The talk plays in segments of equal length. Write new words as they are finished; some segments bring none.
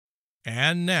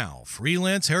And now,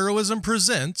 Freelance Heroism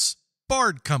presents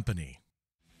Bard Company.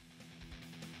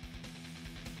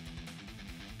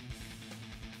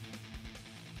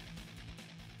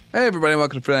 Hey everybody,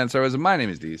 welcome to Freelance Heroism. My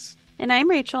name is Dees. And I'm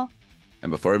Rachel.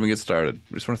 And before we even get started,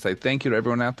 we just want to say thank you to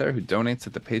everyone out there who donates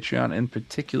at the Patreon, in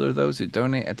particular those who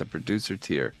donate at the producer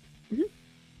tier. Mm-hmm.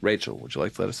 Rachel, would you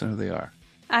like to let us know who they are?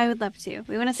 I would love to.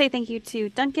 We want to say thank you to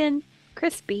Duncan,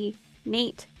 Crispy,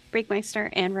 Nate, Breakmeister,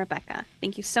 and Rebecca.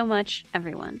 Thank you so much,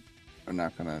 everyone. I'm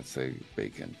not going to say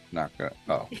bacon. Not going to.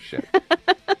 Oh, shit.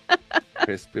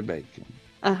 Crispy bacon.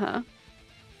 Uh-huh.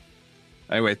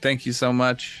 Anyway, thank you so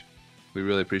much. We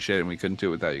really appreciate it, and we couldn't do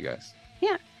it without you guys.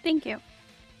 Yeah, thank you.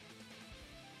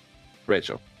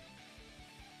 Rachel.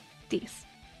 Dees.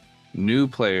 New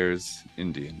players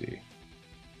in D&D.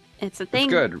 It's a thing.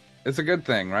 It's good. It's a good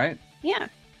thing, right? Yeah.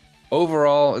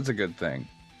 Overall, it's a good thing.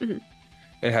 Mm-hmm.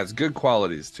 It has good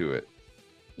qualities to it.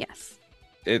 Yes.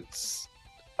 It's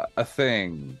a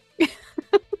thing.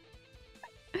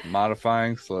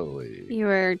 Modifying slowly. You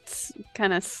are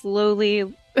kind of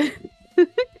slowly...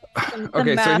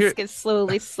 Okay, mask is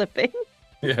slowly slipping.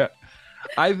 Yeah.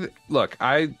 I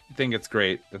think it's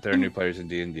great that there are new players in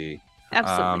D&D.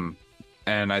 Absolutely.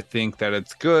 And I think that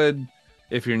it's good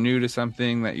if you're new to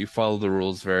something that you follow the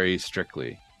rules very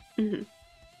strictly. Mm-hmm.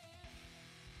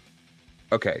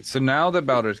 Okay, so now that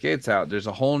Baldur's Gate's out, there's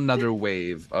a whole nother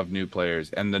wave of new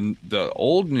players, and the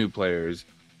old new players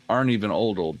aren't even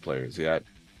old players yet.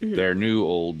 Mm-hmm. They're new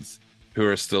olds who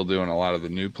are still doing a lot of the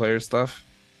new player stuff,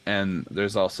 and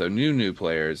there's also new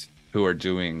players who are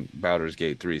doing Baldur's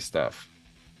Gate 3 stuff,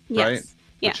 right? Yes.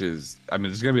 Yeah. Which is, I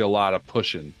mean, there's going to be a lot of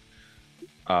pushing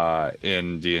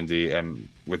in D&D, and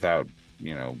without,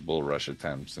 bull rush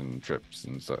attempts and trips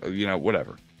and so,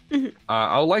 whatever. Mm-hmm.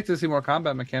 I would like to see more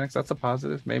combat mechanics. That's a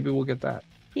positive. Maybe we'll get that.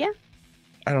 Yeah.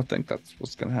 I don't think that's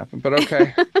what's going to happen, but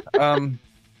okay.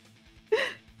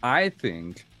 I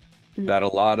think that a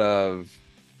lot of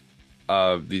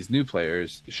these new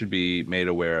players should be made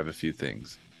aware of a few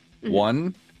things. Mm-hmm.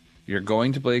 One, you're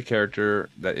going to play a character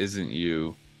that isn't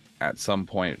you at some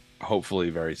point, hopefully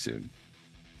very soon.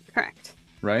 Correct.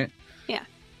 Right? Yeah.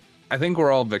 I think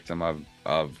we're all victim of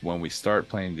when we start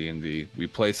playing D&D, we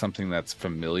play something that's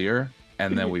familiar,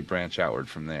 and then we branch outward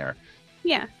from there.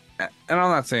 Yeah. And I'm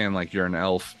not saying like you're an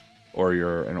elf or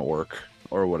you're an orc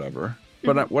or whatever.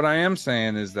 But what I am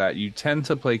saying is that you tend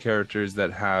to play characters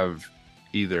that have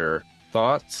either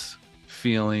thoughts,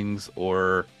 feelings,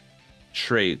 or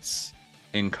traits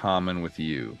in common with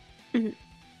you. Mm-hmm.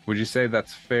 Would you say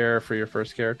that's fair for your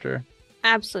first character?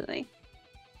 Absolutely.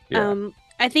 Yeah.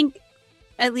 I think,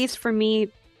 at least for me,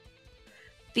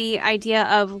 the idea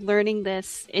of learning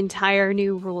this entire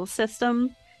new rule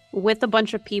system with a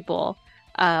bunch of people,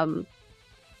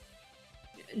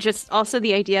 just also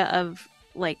the idea of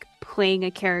like playing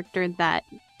a character that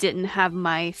didn't have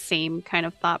my same kind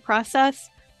of thought process,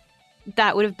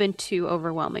 that would have been too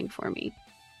overwhelming for me.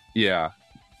 Yeah.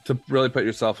 To really put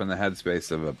yourself in the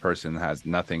headspace of a person that has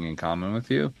nothing in common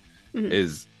with you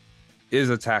is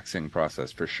a taxing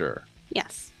process for sure.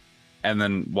 Yes. And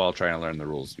then while trying to learn the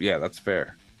rules. Yeah, that's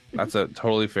fair. That's a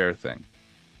totally fair thing.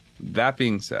 That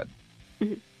being said,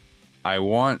 I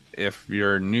want, if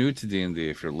you're new to D&D,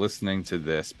 if you're listening to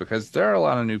this, because there are a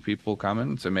lot of new people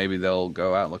coming, so maybe they'll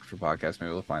go out and look for podcasts,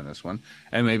 maybe they'll find this one,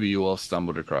 and maybe you will have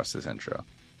stumbled across this intro.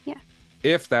 Yeah.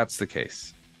 If that's the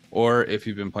case, or if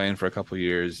you've been playing for a couple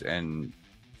years and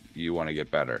you want to get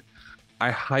better,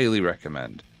 I highly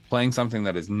recommend playing something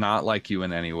that is not like you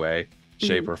in any way,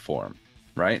 shape, or form,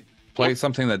 right? Play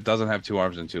something that doesn't have 2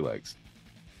 arms and 2 legs,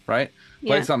 right?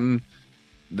 Play something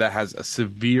that has a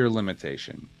severe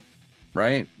limitation,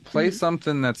 right? Play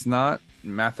something that's not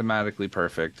mathematically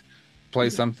perfect. Play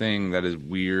something that is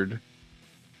weird.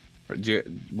 What do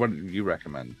you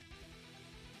recommend?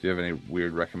 Do you have any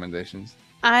weird recommendations?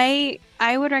 I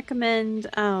would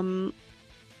recommend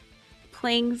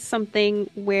playing something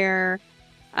where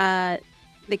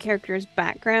the character's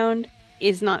background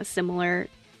is not similar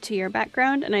to your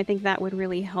background, and I think that would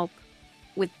really help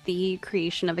with the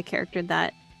creation of a character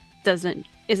that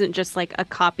isn't just like a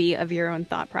copy of your own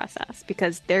thought process,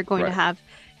 because they're going to have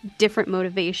different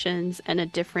motivations and a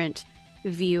different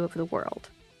view of the world.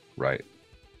 Right.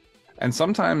 And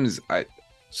sometimes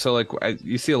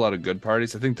you see a lot of good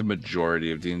parties. I think the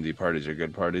majority of D&D parties are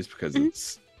good parties because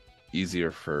it's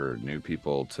easier for new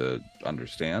people to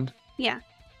understand. Yeah.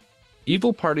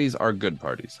 Evil parties are good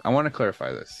parties. I want to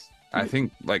clarify this. I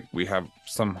think we have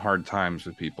some hard times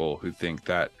with people who think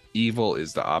that evil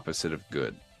is the opposite of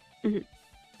good.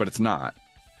 But it's not.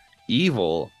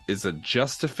 Evil is a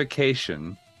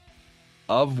justification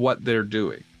of what they're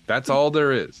doing. That's all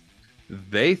there is.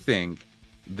 they think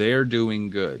they're doing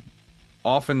good.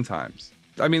 Oftentimes.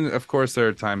 I mean, of course, there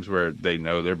are times where they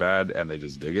know they're bad and they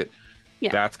just dig it.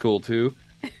 Yeah. That's cool too.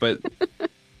 But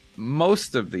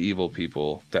most of the evil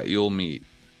people that you'll meet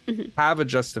have a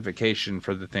justification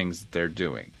for the things that they're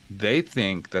doing. They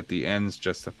think that the ends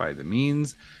justify the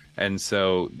means. And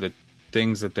so the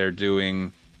things that they're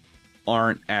doing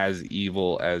aren't as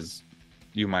evil as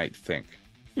you might think.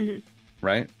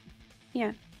 Right?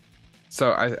 Yeah.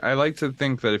 So I like to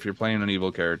think that if you're playing an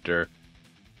evil character,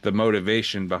 the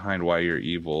motivation behind why you're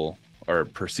evil or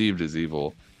perceived as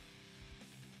evil,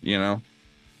 you know?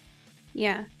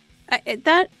 Yeah.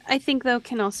 I think, though,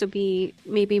 can also be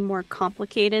maybe more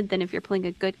complicated than if you're playing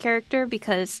a good character,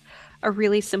 because a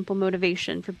really simple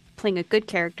motivation for playing a good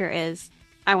character is,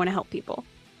 I want to help people.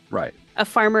 Right. A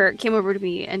farmer came over to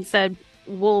me and said,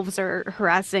 wolves are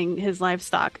harassing his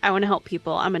livestock. I want to help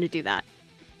people. I'm going to do that.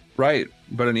 Right.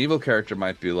 But an evil character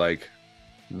might be like,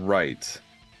 right,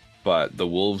 but the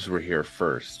wolves were here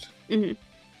first.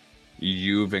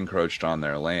 You've encroached on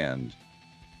their land,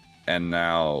 and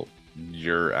now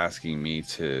you're asking me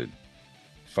to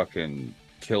fucking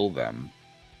kill them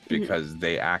because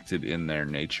they acted in their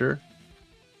nature.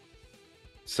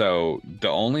 So the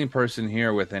only person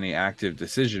here with any active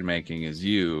decision making is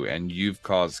you, and you've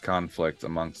caused conflict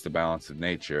amongst the balance of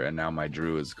nature, and now my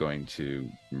Drew is going to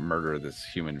murder this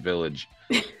human village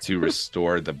to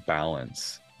restore the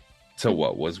balance to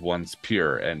what was once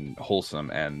pure and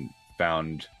wholesome and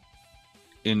found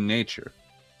in nature.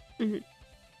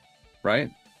 Right?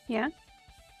 Yeah.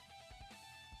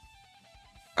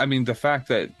 I mean, the fact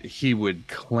that he would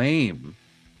claim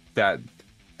that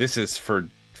this is for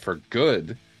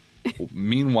good,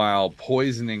 meanwhile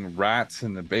poisoning rats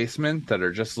in the basement that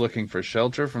are just looking for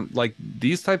shelter from, like,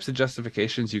 these types of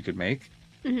justifications you could make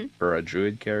for a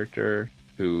druid character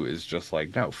who is just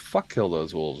like, no, fuck kill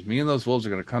those wolves. Me and those wolves are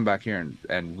going to come back here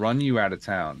and run you out of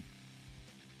town.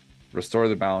 Restore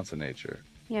the balance of nature.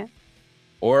 Yeah.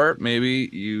 Or maybe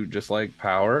you just like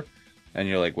power and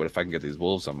you're like, what if I can get these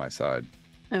wolves on my side?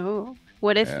 Oh,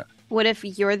 what if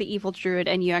you're the evil druid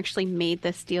and you actually made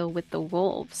this deal with the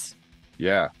wolves?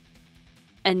 Yeah.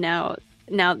 And now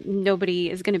nobody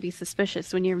is going to be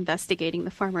suspicious when you're investigating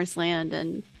the farmer's land,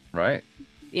 and right.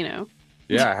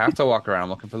 Yeah, I have to walk around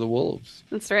looking for the wolves.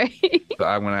 That's right. So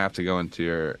I'm gonna have to go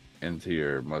into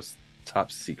your most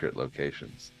top secret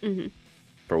locations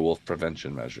for wolf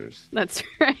prevention measures. That's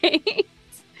right.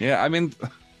 Yeah, I mean,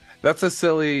 that's a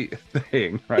silly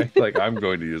thing, right? Like, I'm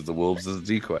going to use the wolves as a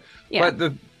decoy. Yeah.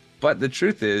 But the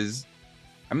truth is,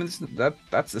 I mean,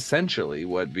 that's essentially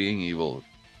what being evil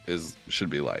should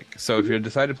be like. So if you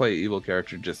decide to play an evil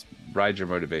character, just ride your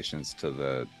motivations to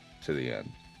the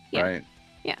end, right?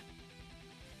 Yeah.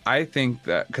 I think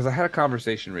that because I had a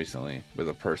conversation recently with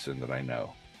a person that I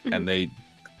know, and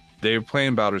they're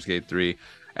playing Baldur's Gate 3,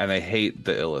 and they hate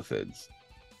the Illithids.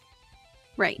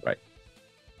 Right.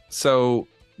 So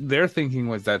their thinking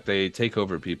was that they take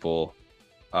over people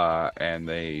and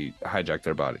they hijack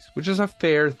their bodies, which is a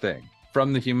fair thing.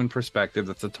 From the human perspective,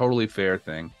 that's a totally fair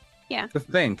thing to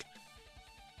think.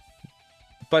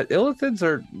 But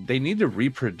Illithids they need to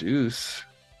reproduce.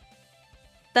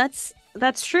 That's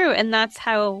true, and that's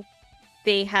how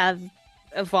they have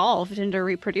evolved into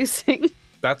reproducing.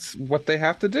 That's what they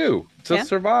have to do to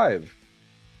survive.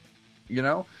 You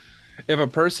know, if a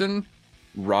person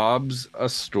robs a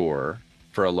store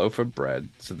for a loaf of bread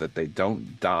so that they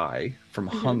don't die from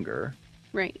hunger,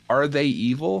 right? Are they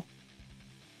evil?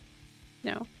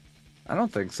 No, I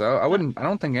don't think so. I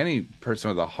don't think any person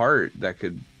with a heart that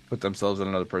could put themselves in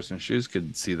another person's shoes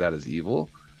could see that as evil.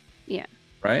 Yeah.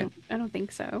 Right? I don't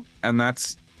think so. And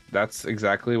that's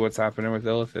exactly what's happening with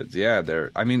Illithids. Yeah,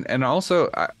 and also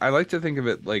I like to think of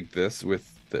it like this with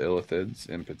the Illithids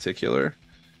in particular,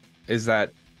 is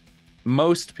that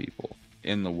most people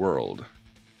in the world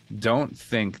don't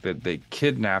think that they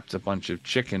kidnapped a bunch of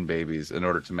chicken babies in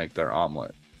order to make their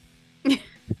omelet.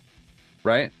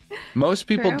 Right? Most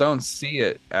people don't see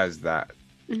it as that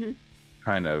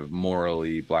kind of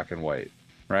morally black and white,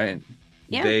 right?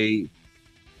 Yeah. They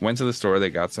went to the store,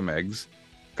 they got some eggs,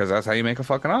 because that's how you make a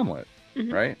fucking omelet,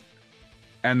 right?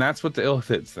 And that's what the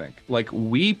Illithids think. Like,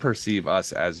 we perceive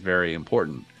us as very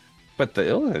important, but the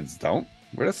Illithids don't.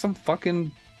 We're just some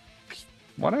fucking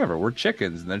whatever. We're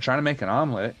chickens, and they're trying to make an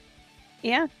omelet.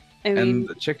 Yeah. And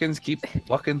the chickens keep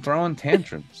fucking throwing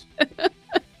tantrums.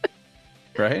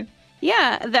 Right?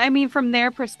 Yeah. I mean, from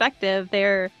their perspective,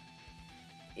 they're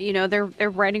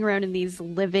riding around in these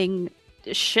living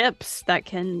ships that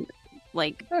can,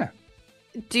 like,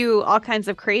 do all kinds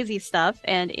of crazy stuff.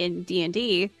 And in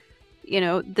D&D,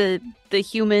 the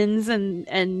humans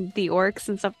and the orcs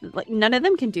and stuff. Like none of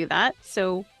them can do that.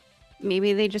 So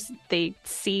maybe they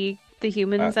see the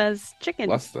humans as chickens.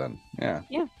 Less than, yeah.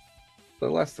 Yeah. They're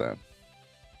less than.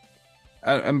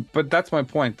 But that's my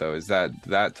point, though, is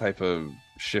that type of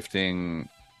shifting,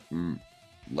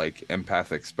 like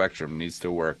empathic spectrum needs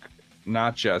to work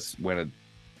not just when it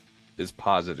is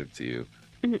positive to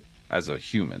you as a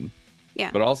human,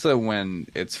 but also when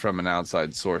it's from an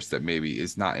outside source that maybe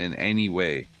is not in any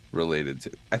way related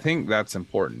to. I think that's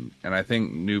important, and I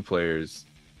think new players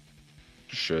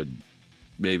should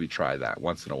maybe try that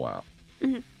once in a while.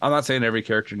 I'm not saying every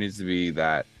character needs to be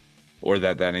that, or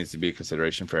that needs to be a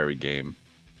consideration for every game,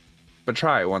 but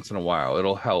try it once in a while.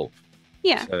 It'll help.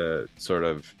 Yeah. To sort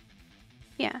of.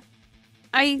 Yeah.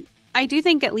 I do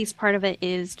think at least part of it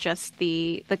is just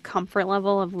the comfort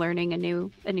level of learning a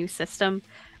new system.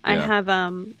 I have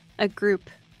a group,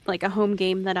 like a home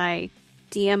game that I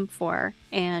DM for,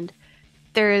 and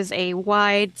there is a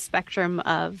wide spectrum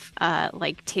of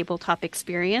like tabletop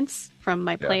experience from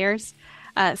my players.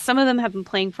 Some of them have been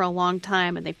playing for a long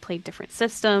time and they've played different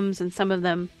systems, and some of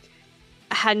them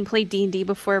hadn't played D&D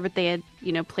before, but they had,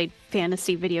 played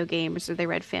fantasy video games or they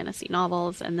read fantasy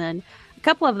novels, and then a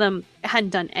couple of them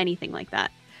hadn't done anything like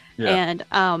that. And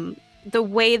the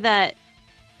way that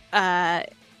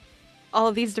all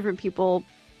of these different people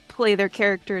play their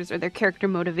characters or their character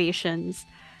motivations,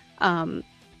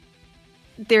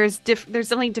 there's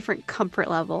definitely different comfort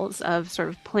levels of sort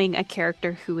of playing a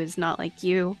character who is not like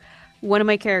you. One of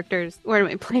my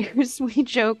players, we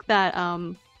joke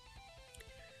that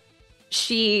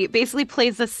she basically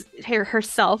plays this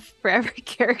herself for every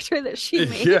character that she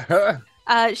makes.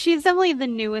 She's definitely the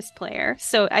newest player,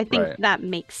 so I think that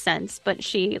makes sense. But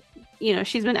she's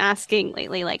been asking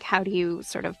lately, like, how do you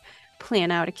sort of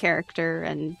plan out a character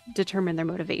and determine their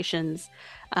motivations?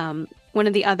 One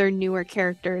of the other newer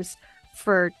characters,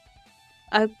 for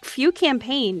a few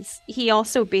campaigns, he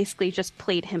also basically just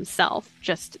played himself.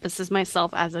 Just, this is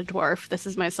myself as a dwarf. This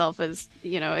is myself as,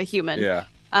 a human. Yeah.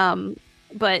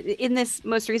 But in this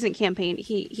most recent campaign,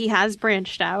 he has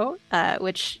branched out,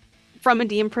 which from a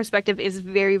DM perspective is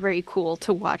very, very cool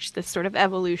to watch this sort of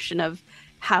evolution of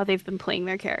how they've been playing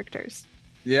their characters.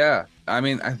 Yeah. I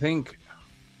mean, I think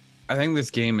this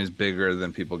game is bigger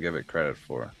than people give it credit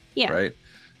for. Yeah. Right?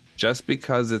 Just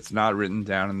because it's not written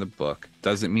down in the book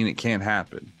doesn't mean it can't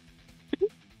happen.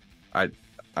 I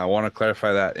want to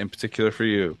clarify that in particular for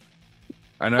you.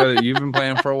 I know that you've been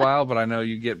playing for a while, but I know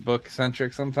you get book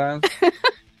centric sometimes.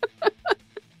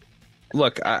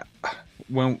 Look,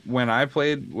 when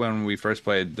we first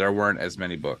played, there weren't as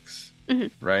many books,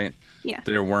 right? Yeah.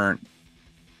 There weren't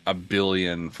a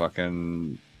billion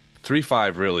fucking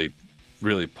 3.5 really,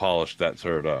 really polished that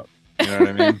sort up. You know what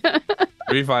I mean?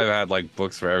 3.5 had like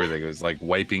books for everything. It was like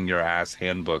wiping your ass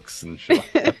handbooks and shit.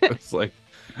 It's like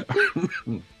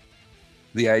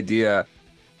the idea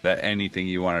that anything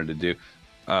you wanted to do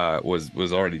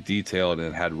was already detailed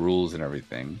and had rules and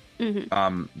everything.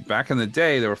 Back in the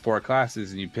day, there were 4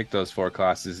 classes, and you picked those 4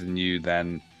 classes, and you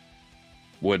then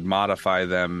would modify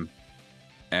them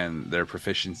and their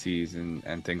proficiencies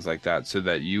and things like that, so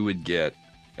that you would get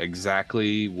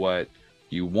exactly what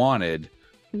you wanted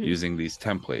using these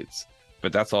templates.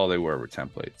 But that's all they were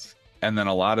templates. And then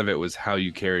a lot of it was how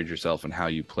you carried yourself and how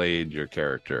you played your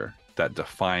character that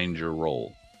defined your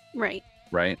role. Right.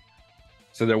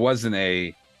 So there wasn't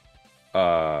a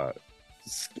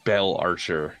spell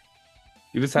archer.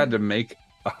 You just had to make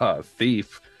a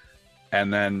thief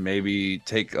and then maybe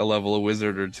take a level of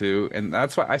wizard or two. And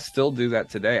that's why I still do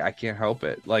that today. I can't help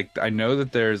it. Like, I know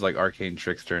that there's like arcane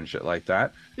trickster and shit like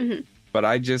that. But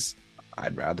I'd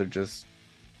rather just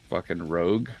fucking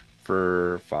rogue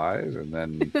for 5 and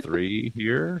then 3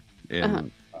 here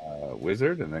in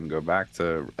wizard, and then go back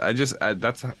to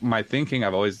that's my thinking.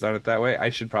 I've always done it that way. I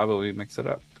should probably mix it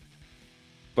up,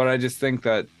 but I just think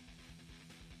that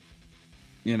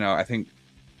I think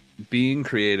being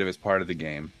creative is part of the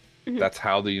game. That's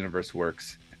how the universe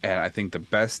works, and I think the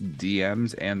best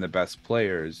DMs and the best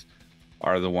players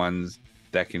are the ones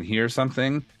that can hear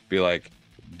something, be like,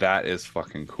 that is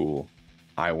fucking cool,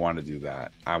 I want to do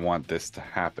that, I want this to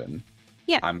happen,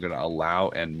 I'm gonna allow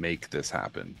and make this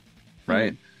happen,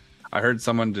 right? I heard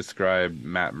someone describe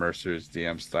Matt Mercer's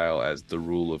DM style as the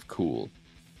rule of cool.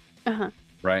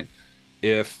 Right?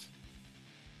 If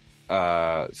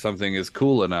something is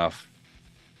cool enough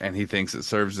and he thinks it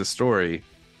serves the story,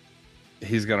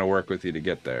 he's going to work with you to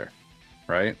get there.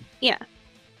 Right? Yeah.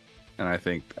 And I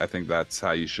think that's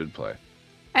how you should play.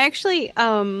 I actually,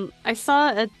 I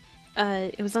saw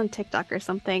it was on TikTok or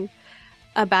something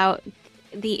about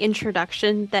the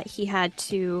introduction that he had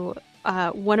to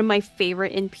one of my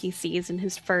favorite NPCs in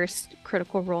his first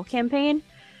Critical Role campaign.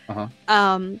 Uh-huh.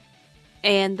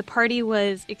 And the party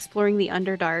was exploring the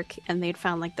Underdark, and they'd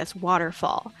found like this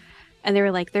waterfall, and they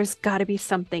were like, "There's got to be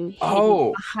something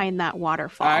hidden behind that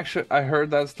waterfall." I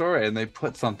heard that story, and they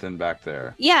put something back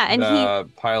there. Yeah, and the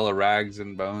pile of rags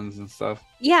and bones and stuff.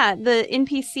 Yeah, the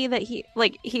NPC that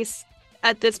he's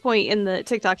at this point in the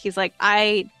TikTok, he's like,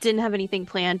 I didn't have anything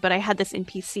planned, but I had this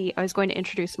NPC I was going to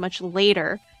introduce much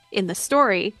later in the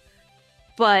story.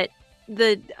 But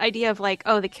the idea of like,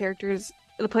 oh, the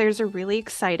players are really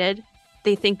excited.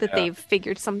 They think that they've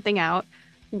figured something out.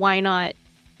 Why not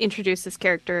introduce this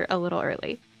character a little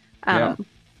early? And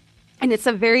it's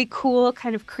a very cool,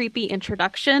 kind of creepy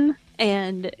introduction.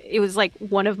 And it was like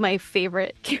one of my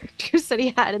favorite characters that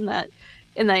he had in that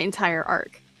entire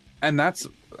arc. And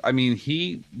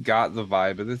he got the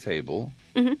vibe of the table,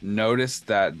 noticed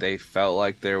that they felt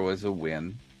like there was a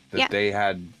win, that they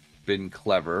had been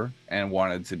clever and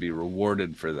wanted to be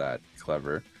rewarded for that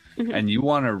clever. And you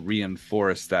want to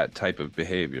reinforce that type of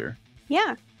behavior.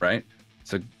 Yeah. Right?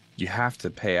 So you have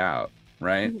to pay out,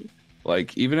 right?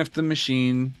 Like, even if the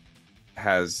machine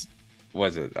has,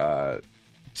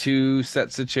 2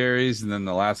 sets of cherries and then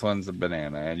the last one's a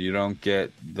banana, and you don't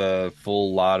get the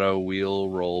full lotto wheel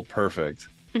roll perfect,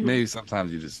 maybe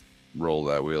sometimes you just roll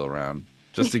that wheel around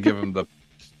just to give them the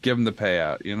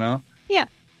payout, you know? Yeah.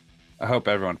 I hope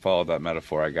everyone followed that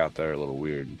metaphor. I got there a little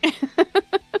weird.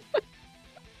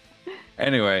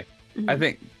 Anyway, I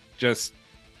think just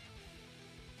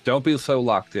don't be so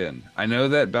locked in. I know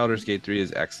that Baldur's Gate 3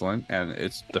 is excellent, and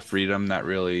it's the freedom that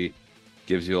really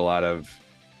gives you a lot of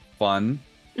fun,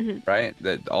 right?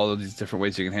 That all of these different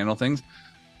ways you can handle things.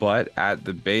 But at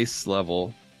the base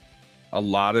level, a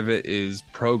lot of it is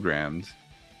programmed,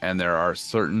 and there are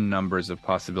certain numbers of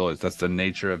possibilities. That's the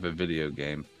nature of a video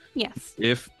game. Yes.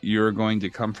 If you're going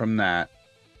to come from that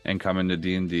and come into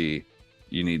D&D,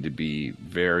 you need to be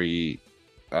very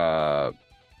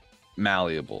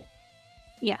malleable.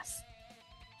 Yes.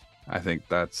 I think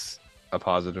that's a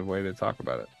positive way to talk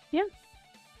about it. Yeah.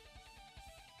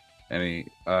 Any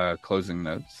closing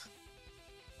notes?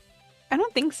 I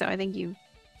don't think so. I think you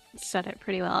said it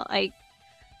pretty well.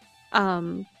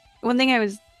 One thing I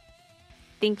was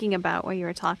thinking about while you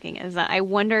were talking is that I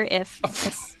wonder if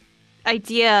this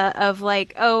idea of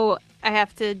like, oh, I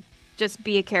have to just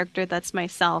be a character that's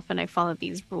myself and I follow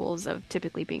these rules of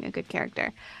typically being a good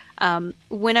character.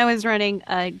 When I was running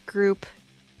a group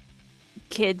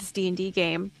kids D&D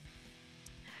game,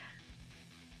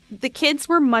 the kids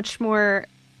were much more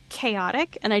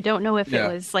chaotic, and I don't know if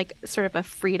it was like sort of a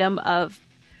freedom of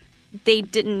they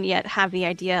didn't yet have the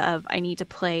idea of I need to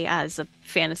play as a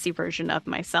fantasy version of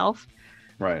myself.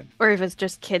 Right. Or if it's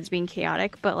just kids being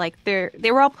chaotic, but like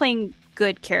they were all playing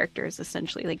good characters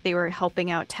essentially. Like they were helping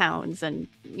out towns and,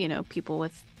 you know, people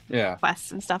with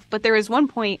quests and stuff. But there was one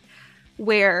point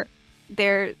where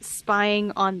they're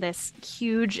spying on this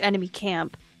huge enemy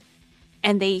camp,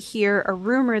 and they hear a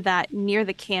rumor that near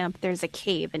the camp there's a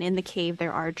cave, and in the cave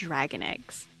there are dragon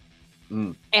eggs.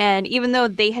 And even though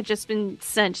they had just been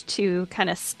sent to kind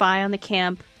of spy on the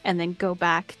camp and then go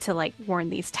back to like warn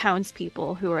these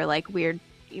townspeople who are like, we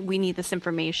need this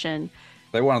information.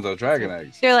 They wanted those dragon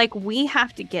eggs. They're like, we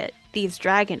have to get these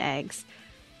dragon eggs,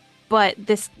 but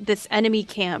this enemy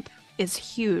camp is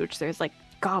huge. There's like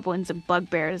goblins and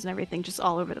bugbears and everything just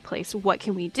all over the place. What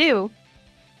can we do?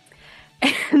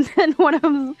 And then one of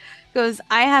them goes,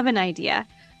 I have an idea.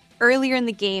 Earlier in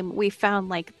the game, we found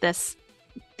like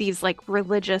these like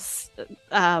religious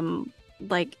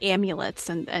like amulets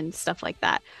and stuff like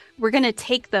that. We're going to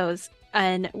take those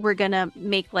and we're going to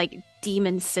make like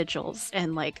demon sigils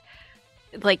and like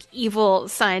evil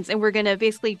signs, and we're going to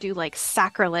basically do like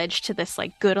sacrilege to this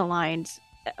like good aligned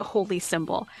holy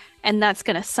symbol, and that's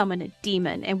going to summon a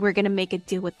demon, and we're going to make a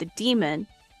deal with the demon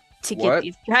to get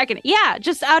these dragon. Yeah,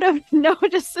 just out of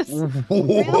just this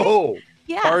whoa,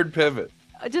 really? Hard pivot.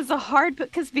 Just a hard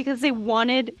because they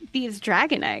wanted these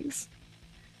dragon eggs,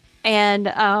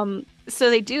 and so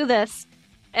they do this,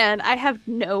 and I have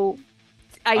no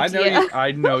idea.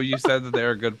 I know you said that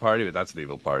they're a good party, but that's an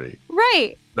evil party.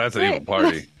 Right. That's an evil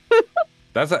party.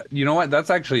 You know what? That's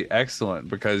actually excellent,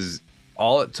 because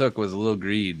all it took was a little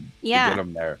greed to get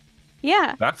them there.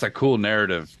 Yeah. That's a cool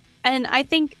narrative. And I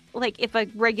think like if a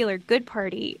regular good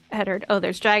party had heard, oh,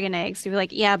 there's dragon eggs, you'd be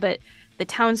like, yeah, but the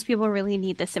townspeople really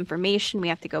need this information. We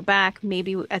have to go back.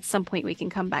 Maybe at some point we can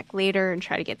come back later and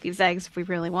try to get these eggs if we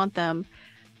really want them.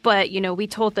 But, you know, we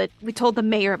told the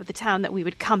mayor of the town that we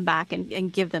would come back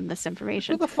and give them this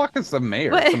information. Who the fuck is the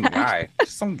mayor? Some guy.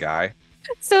 Just some guy.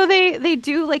 So they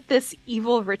do like this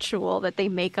evil ritual that they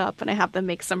make up, and I have them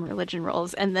make some religion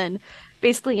rolls, and then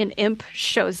basically an imp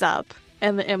shows up,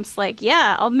 and the imp's like,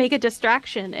 "Yeah, I'll make a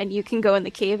distraction, and you can go in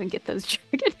the cave and get those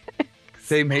dragon eggs."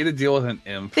 They made a deal with an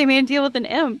imp. They made a deal with an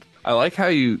imp. I like how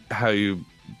you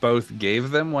both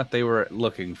gave them what they were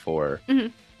looking for,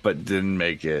 but didn't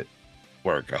make it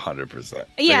work 100%.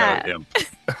 Yeah. They got an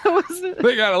imp.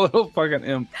 They got a little fucking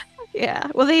imp. Yeah.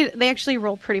 Well, they actually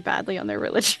roll pretty badly on their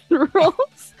religion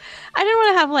rolls. I didn't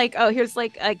want to have like, oh, here's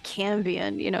like a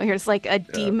Cambion, here's like a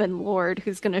demon lord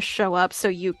who's gonna show up so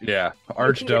you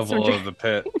Archdevil of the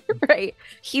pit. Right.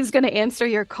 He's gonna answer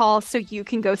your call so you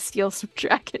can go steal some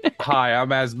dragon eggs. Hi,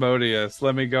 I'm Asmodeus.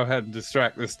 Let me go ahead and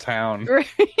distract this town. Right.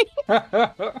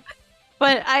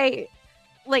 But I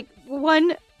like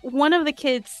one of the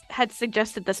kids had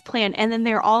suggested this plan, and then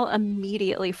they're all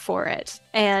immediately for it.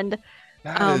 And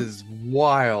that is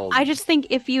wild. I just think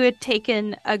if you had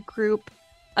taken a group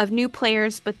of new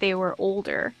players, but they were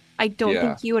older, I don't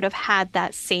think you would have had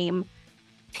that same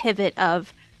pivot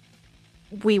of,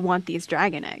 we want these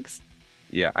dragon eggs.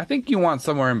 Yeah, I think you want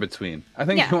somewhere in between. I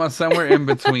think you want somewhere in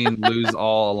between lose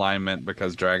all alignment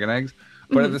because dragon eggs.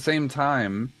 But at the same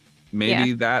time,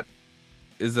 maybe that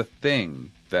is a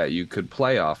thing that you could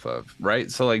play off of,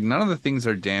 right? So like none of the things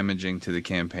are damaging to the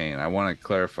campaign. I want to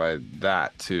clarify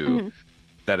that too.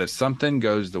 That if something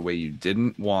goes the way you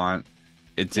didn't want,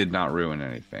 it did not ruin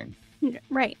anything.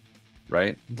 Right.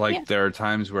 Right? Like there are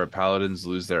times where paladins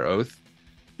lose their oath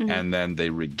and then they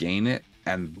regain it,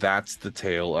 and that's the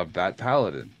tale of that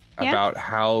paladin. About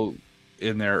how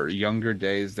in their younger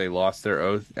days they lost their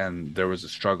oath and there was a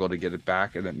struggle to get it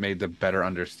back, and it made them better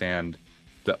understand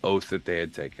the oath that they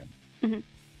had taken.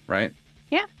 Right?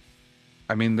 Yeah.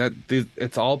 I mean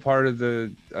it's all part of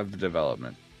the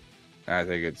development. I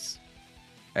think it's,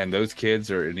 and those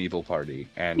kids are an evil party,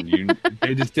 and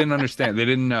they just didn't understand. They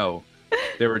didn't know.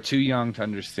 They were too young to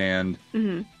understand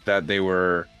that they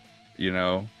were,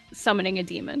 summoning a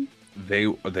demon. They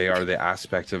are the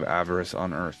aspect of avarice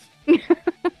on earth.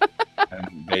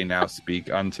 And they now speak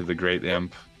unto the great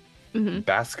imp,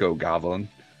 Basco Goblin.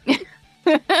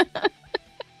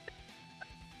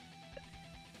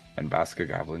 And Basco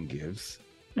Goblin gives,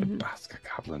 and Basco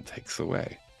Goblin takes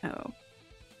away. Oh.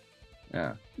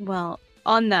 Yeah. Well,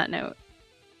 on that note,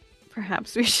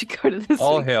 perhaps we should go to this.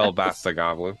 All hail Basco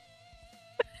Goblin.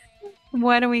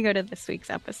 Why don't we go to this week's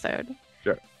episode?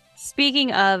 Sure.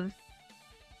 Speaking of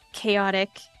chaotic,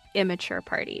 immature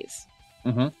parties,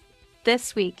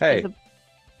 this week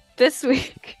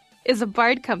is a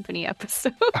Bard Company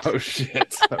episode. Oh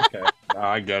shit! Okay,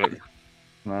 I get it.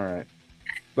 All right,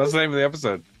 that's the name of the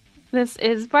episode. This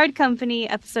is Bard Company,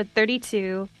 episode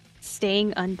 32,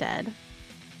 Staying Undead.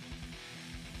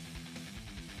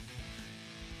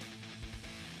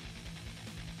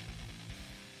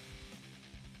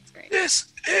 That's great.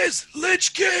 This is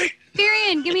Lich Gate.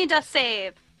 Tyrion, give me a death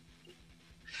save.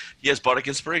 Yes, bardic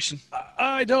inspiration.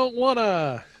 I don't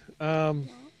wanna.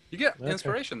 You get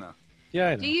inspiration though. Yeah,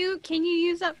 I know. Can you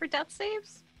use that for death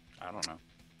saves? I don't know.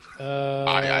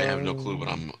 I have no clue, but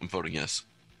I'm voting yes.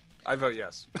 I vote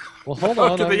yes. Well, hold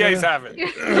on. The yeas have it.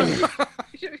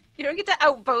 You don't get to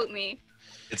outvote me.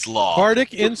 It's law.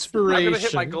 Bardic inspiration. I'm gonna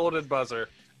hit my golden buzzer,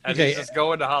 and he's just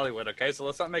going to Hollywood. Okay, so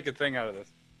let's not make a thing out of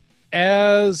this.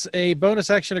 As a bonus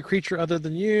action, a creature other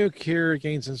than you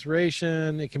gains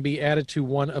inspiration. It can be added to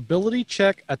one ability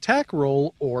check, attack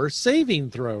roll, or saving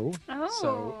throw. Oh.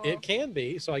 So it can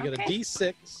be. So I get a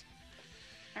D6.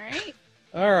 All right.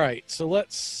 All right. So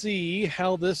let's see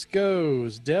how this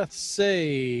goes. Death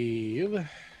save.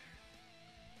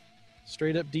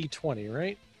 Straight up D20,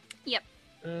 right? Yep.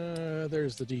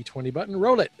 There's the D20 button.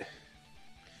 Roll it.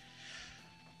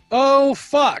 Oh,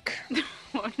 fuck.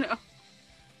 Oh, no.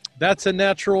 That's a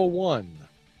natural 1.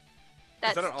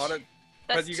 That's, Is that an audit?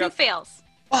 That's you two got- fails.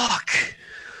 Fuck.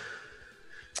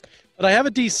 But I have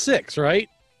a D6, right?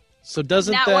 So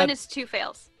doesn't That that... one is two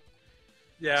fails.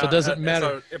 Yeah. So it doesn't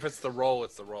matter. So if it's the roll,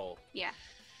 it's the roll. Yeah.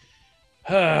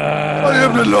 I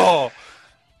am the law.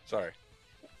 Sorry.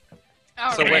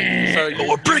 All So right. wait. So But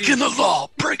we're breaking the law.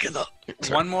 Breaking the.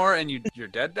 one more, and you're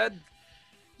dead.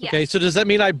 Yes. Okay, so does that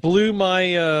mean I blew my...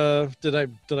 Did I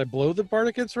blow the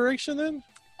Bardic Inspiration then?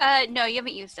 No, you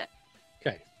haven't used it.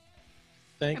 Okay.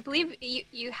 I believe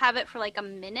you have it for like a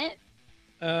minute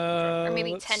or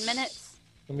maybe 10 minutes.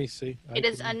 Let me see. It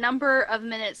is a number of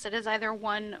minutes. It is either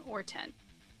 1 or 10.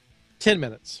 10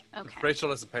 minutes. Okay. Rachel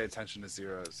doesn't pay attention to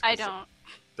zeros. I don't.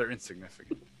 They're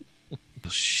insignificant.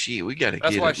 Shit, we gotta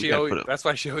That's get why it. that's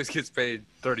why she always gets paid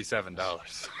 $37.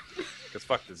 Because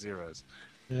fuck the zeros.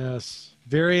 Yes.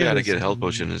 Very We gotta innocent. get a health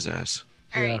potion in his ass.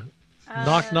 All right.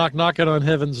 Knock, knock, knocking on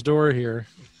heaven's door here.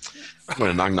 I'm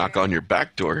gonna knock on your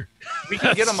back door. We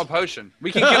can get him a potion.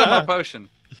 We can get him a potion.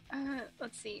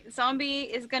 Let's see. Zombie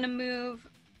is gonna move.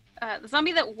 The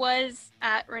zombie that was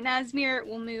at Renasmir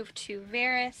will move to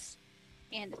Varys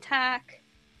and attack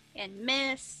and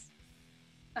miss.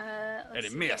 And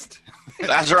he missed.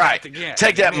 That's right. Again.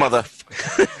 Take that, mother.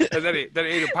 And then he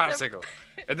ate a popsicle.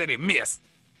 And then he missed.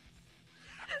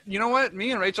 You know what?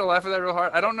 Me and Rachel laugh at that real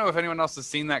hard. I don't know if anyone else has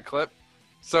seen that clip,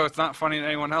 so it's not funny to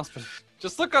anyone else, but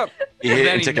just look up. He hit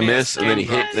and he took a miss, and then he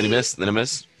hit, then he missed, then a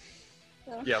miss.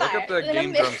 Yeah, look up the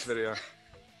Game Grumps video.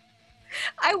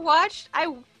 I watched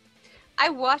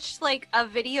like a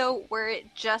video where it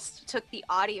just took the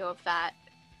audio of that,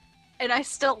 and I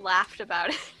still laughed about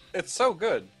it. It's so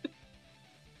good.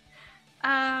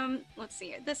 Let's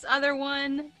see. This other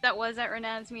one that was at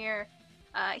Renasmir,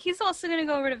 he's also gonna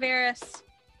go over to Varys.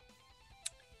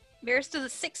 Varys, does a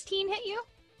 16 hit you?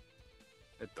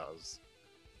 It does.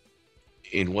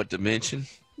 In what dimension?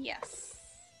 Yes.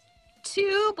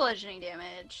 2 bludgeoning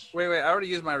damage. Wait. I already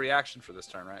used my reaction for this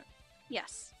turn, right?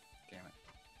 Yes. Damn it.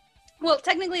 Well,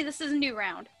 technically, this is a new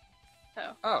round.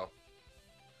 So. Oh.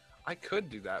 I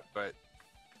could do that, but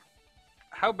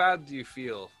how bad do you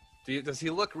feel? Does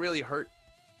he look really hurt?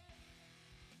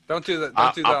 Don't do that.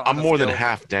 Don't do that. I'm more than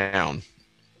half down.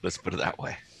 Let's put it that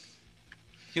way.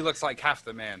 He looks like half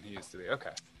the man he used to be.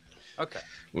 Okay.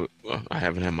 Well, I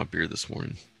haven't had my beer this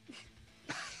morning.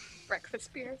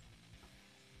 Breakfast beer.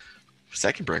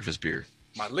 Second breakfast beer.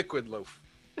 My liquid loaf.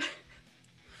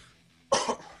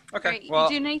 Okay. Right, Well,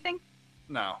 you doing anything?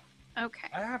 no. Okay.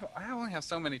 I only have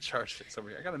so many charge hits over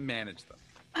here. I gotta manage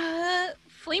them.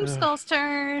 Flame Skull's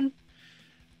turn.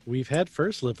 We've had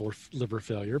first liver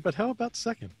failure, but how about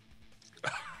second?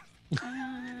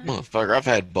 Motherfucker, I've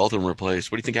had both of them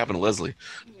replaced. What do you think happened to Leslie?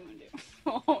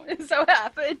 Oh, so what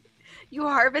happened? You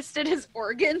harvested his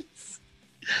organs?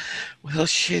 Well,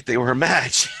 shit, they were a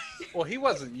match. Well, he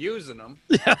wasn't using them.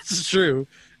 Yeah, that's true.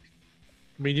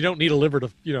 I mean, you don't need a liver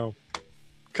to,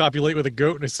 copulate with a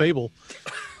goat and a sable.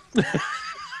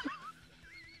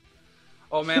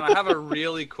 Oh man, I have a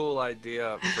really cool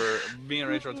idea for me and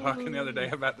Rachel were talking the other day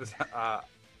about this, and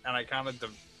I kind of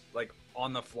like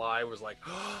on the fly was like,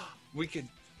 oh, we could.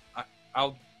 I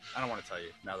don't want to tell you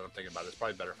now that I'm thinking about it. It's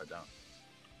probably better if I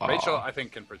don't. Rachel, I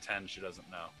think, can pretend she doesn't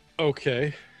know.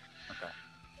 Okay. Okay.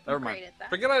 Never mind. Great at that.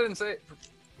 Forget I didn't say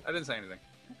anything.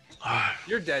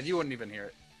 You're dead. You wouldn't even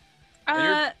hear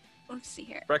it. Let's see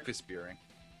here. Breakfast spearing.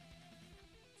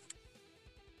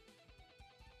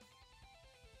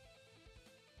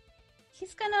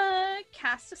 He's gonna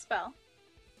cast a spell,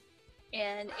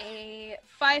 and a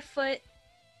 5-foot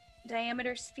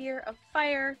diameter sphere of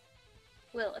fire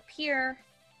will appear.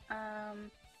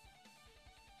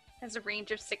 Has a range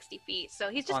of 60 feet, so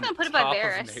he's just gonna put it by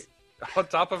Varys. On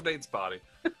top of Nate's body.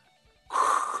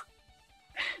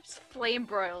 Just flame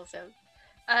broils him.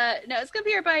 No, it's gonna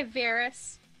be here by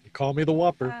Varys. You call me the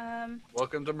Whopper.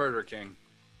 Welcome to Murder King.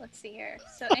 Let's see here.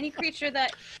 So any creature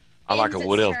that I like a ends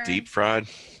wood its elf turn- deep fried.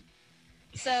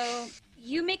 So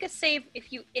you make a save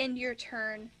if you end your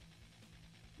turn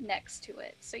next to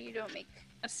it. So you don't make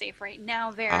a save right now,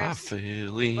 I Varys. fell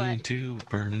into a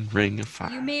burning ring of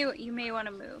fire. You may want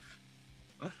to move.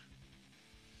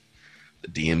 The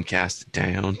DM cast it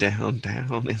down.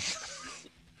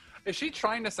 Is she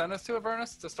trying to send us to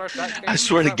Avernus to start that game? I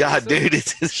swear to God, dude,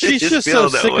 She's just so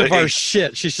sick of our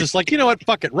shit. She's just like, you know what?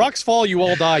 Fuck it. Rocks fall, you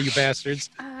all die, you bastards.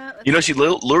 You know, she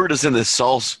lured us in this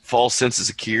false sense of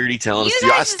security, telling us, You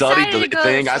I guys studied decided the to go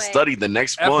thing, this I way. studied the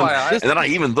next FYI. one, and then I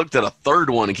even looked at a third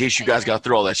one in case you guys I got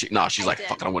through all that shit. No, she's I like, did.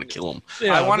 fuck it, I want to kill him.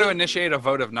 Yeah, I want to initiate a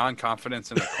vote of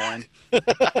non-confidence in the coin.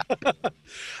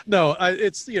 No,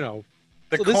 it's, The So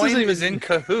this coin isn't is even- in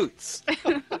cahoots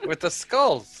with the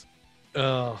skulls.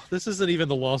 this isn't even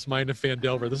the Lost Mind of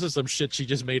Fandelver. This is some shit she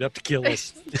just made up to kill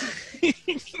us.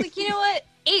 Like, you know what?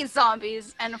 8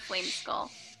 zombies and a flame skull.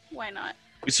 Why not?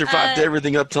 We survived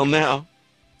everything up till now.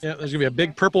 Yeah, there's gonna be a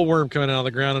big purple worm coming out of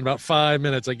the ground in about 5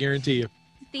 minutes. I guarantee you.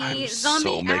 The I'm zombie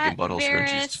so making at butthole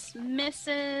Varys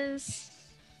misses.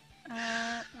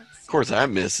 Let's Of course,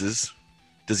 that misses.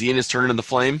 Does he end his turn in the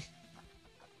flame?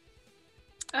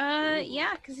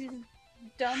 Yeah, because he's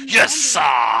dumb. Yes,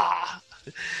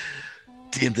 zombie. sir!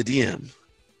 DM the DM.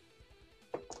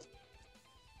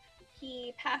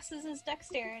 He passes his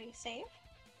dexterity save.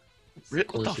 What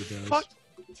course the he does. fuck?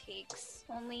 Takes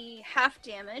only half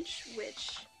damage,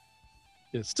 which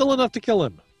It's still enough to kill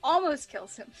him. almost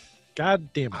kills him.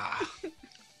 God damn it.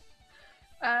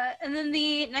 And then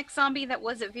the next zombie that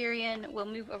was at Virion will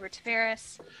move over to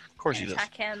Varys Of course he and does.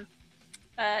 attack him.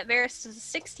 Varys, does a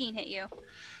 16 hit you?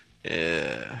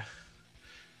 Yeah.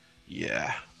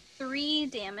 Yeah. 3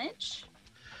 damage.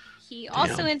 He Damn.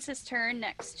 also ends his turn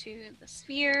next to the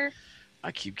sphere.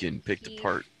 I keep getting picked He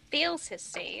apart. fails his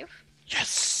save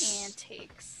Yes. and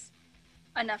takes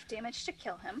enough damage to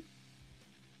kill him.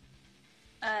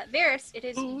 Varys, it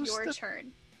is your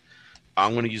turn.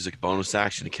 I'm going to use a bonus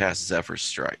action to cast Zephyr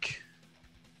Strike.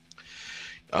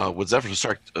 What Zephyr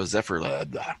Strike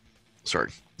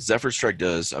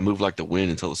does, I move like the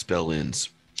wind until the spell ends,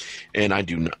 and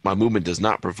my movement does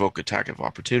not provoke attack of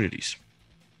opportunities.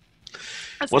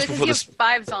 That's Once because before you this- have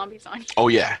 5 zombies on you. Oh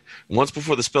yeah, once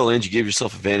before the spell ends, you give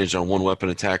yourself advantage on one weapon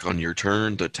attack on your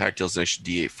turn. The attack deals an extra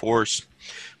D8 force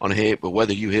on a hit, but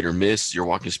whether you hit or miss, your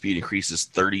walking speed increases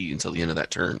 30 until the end of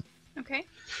that turn. Okay.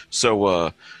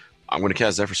 So I'm going to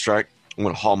cast Zephyr Strike. I'm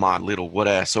going to haul my little wood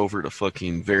ass over to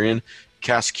fucking Varian,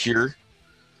 cast Cure.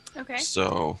 Okay.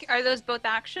 So Are those both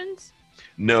actions?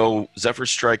 no, Zephyr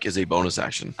Strike is a bonus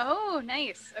action. Oh,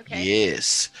 nice. Okay.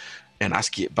 Yes. And I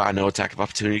skip by no attack of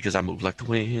opportunity because I move like the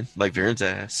wind, like Varian's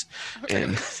ass.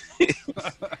 And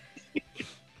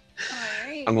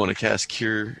Alright. I'm going to cast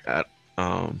Cure at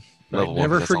level 1.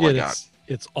 Never That's all I forget got.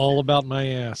 it's all about my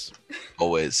ass.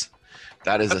 Always.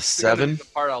 That is a That's gonna be 7. the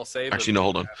part I'll save. Actually, no,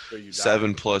 hold on. after you die.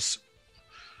 7 plus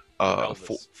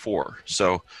Elvis. 4.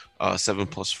 So 7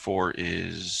 plus 4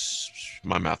 is,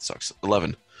 my math sucks,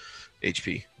 11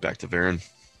 HP. Back to Varian.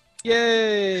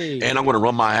 Yay! And I'm going to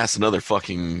run my ass another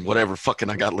fucking whatever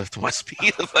fucking I got left of my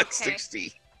speed of like Okay.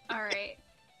 60. Alright.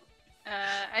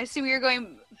 I assume you're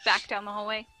going back down the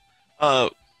hallway? Uh,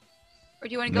 Or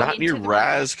do you want to go not into near the room?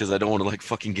 Raz because I don't want to like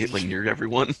fucking get like near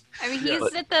everyone. I mean,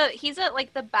 Yeah. he's at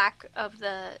like the back of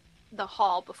the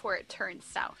hall before it turns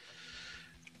south.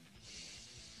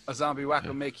 A zombie whack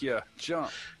will make you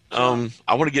jump. I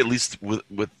want to get at least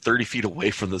with 30 feet away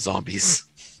from the zombies.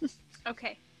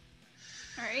 Okay.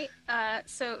 Alright.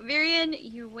 So Varian,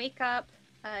 you wake up.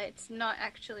 It's not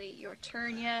actually your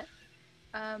turn yet.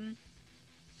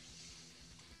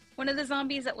 One of the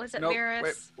zombies that was at Nope.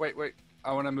 Varys. Wait.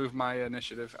 I want to move my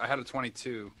initiative. I had a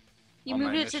 22 You on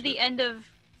my moved it to the initiative. end of.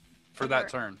 for that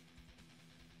turn.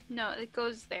 No, it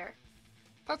goes there.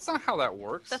 That's not how that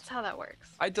works. That's how that works.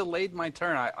 I delayed my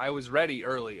turn. I was ready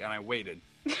early and I waited.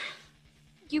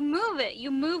 You move it.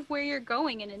 You move where you're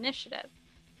going in initiative.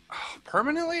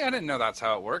 Permanently? I didn't know that's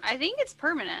how it worked. I think it's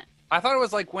permanent. I thought it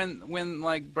was like when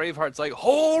like Braveheart's like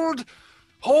hold.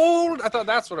 I thought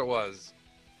that's what it was.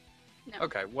 No.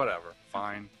 Okay, whatever.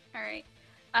 Fine. All right.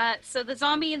 So the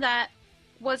zombie that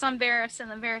was on Varys and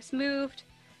then Varys moved,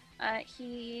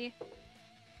 he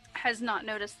has not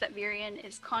noticed that Varian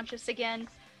is conscious again.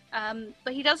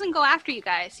 But he doesn't go after you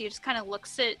guys. He just kind of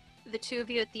looks at the two of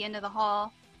you at the end of the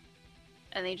hall,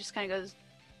 and then he just kind of goes,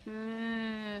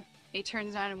 He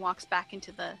turns around and walks back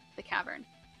into the cavern.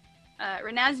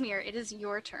 Renasmir, it is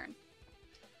your turn.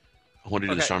 I want to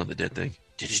do the Okay. Shaun of the Dead thing.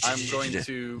 I'm going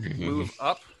to move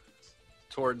up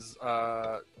towards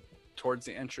the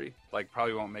entry. Like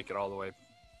probably won't make it all the way.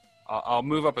 I'll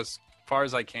move up as far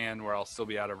as I can, where I'll still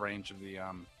be out of range of the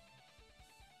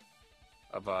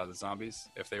zombies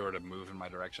if they were to move in my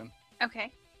direction.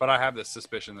 Okay. But I have this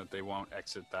suspicion that they won't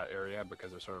exit that area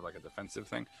because they're sort of like a defensive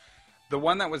thing. The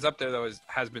one that was up there though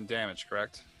has been damaged,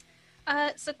 correct?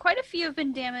 So quite a few have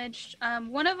been damaged.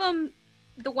 One of them,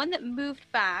 the one that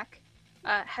moved back,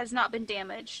 has not been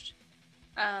damaged.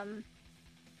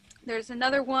 There's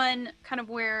another one kind of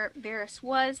where Varys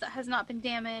was that has not been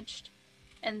damaged.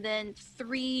 And then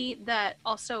 3 that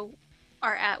also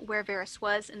are at where Varys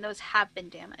was, and those have been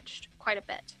damaged quite a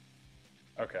bit.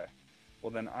 Okay.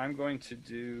 Well, then I'm going to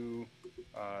do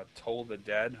Toll the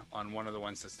Dead on one of the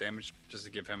ones that's damaged, just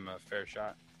to give him a fair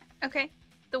shot. Okay.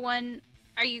 The one,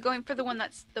 are you going for the one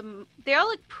that's they all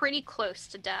look pretty close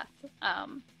to death.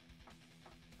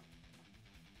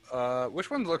 Which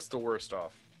one looks the worst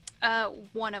off?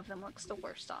 One of them looks the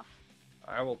worst off.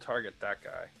 I will target that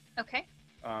guy. Okay.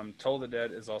 Toll the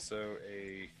Dead is also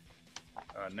a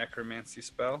necromancy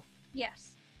spell.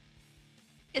 Yes.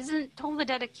 Isn't Toll the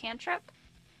Dead a cantrip?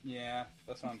 Yeah,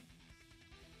 that's on.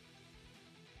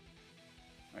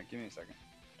 Alright, give me a second.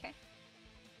 Okay.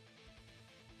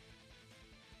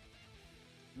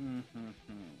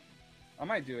 I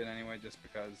might do it anyway, just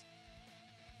because.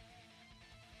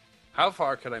 How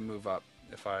far could I move up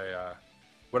if I?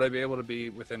 Would I be able to be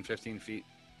within 15 feet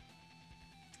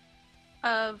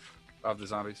Of of the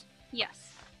zombies?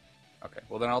 yes. Okay,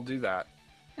 well then I'll do that.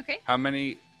 Okay. How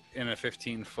many in a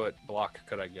 15-foot block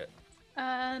could I get?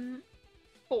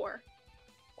 4.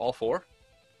 All 4?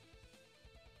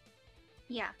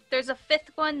 Yeah. There's a 5th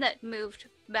one that moved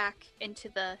back into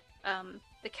the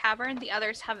cavern. The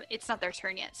others have. It's not their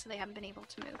turn yet, so they haven't been able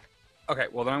to move. Okay,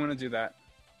 well then I'm going to do that.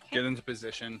 Okay. Get into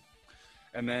position.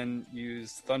 and then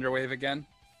use Thunder Wave again,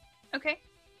 Okay.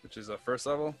 which is a first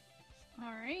level.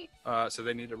 All right. So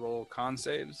they need to roll con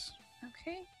saves.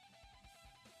 Okay.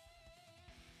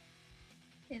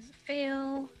 Is a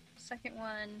fail. Second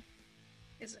one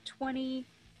is a 20.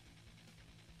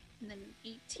 And then an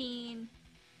 18.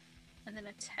 And then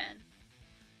a 10.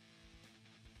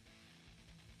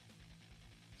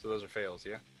 So those are fails,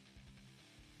 yeah?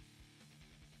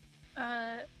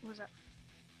 What was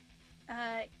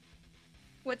that?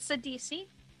 What's the DC?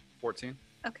 14.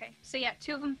 Okay. So yeah,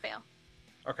 2 of them fail.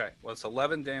 Okay, well, it's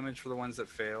 11 damage for the ones that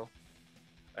fail,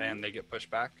 and they get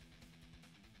pushed back.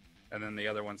 And then the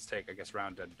other ones take, I guess,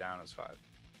 rounded down as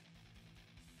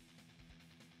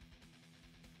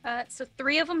 5. So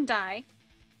 3 of them die.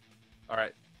 All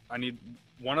right, I need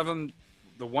one of them.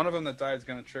 The one of them that died is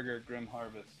going to trigger Grim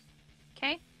Harvest,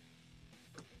 Okay.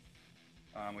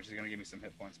 which is going to give me some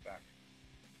hit points back.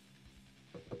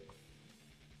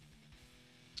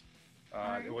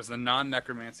 Alright. It was the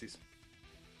non-necromancy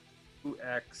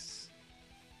 2x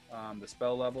the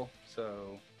spell level,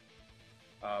 so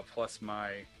plus my,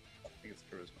 I think it's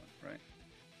charisma, right?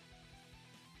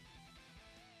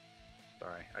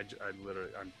 Sorry, I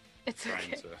literally, I'm It's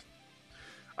trying okay. to.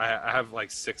 I have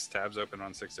like 6 tabs open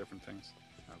on 6 different things.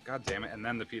 Oh, God damn it! And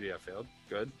then the PDF failed.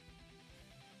 Good.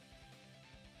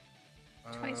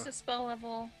 Twice the spell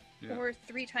level, yeah. or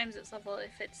 3 times its level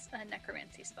if it's a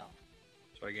necromancy spell.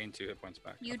 So I gained 2 hit points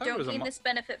back. You I thought it don't was a gain this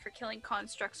benefit for killing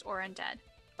constructs or undead.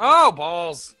 Oh,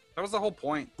 balls! That was the whole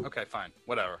point. Okay, fine.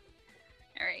 Whatever.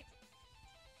 Alright.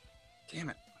 Damn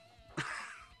it.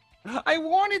 I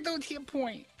wanted those hit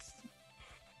points.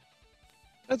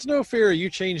 That's no fair. You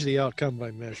change the outcome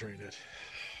by measuring it.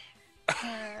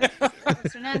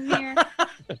 So now here.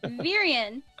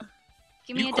 Virion,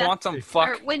 give me You a death. quantum fuck.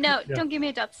 Or, wait, no, Yeah. don't give me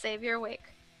a death save. You're awake.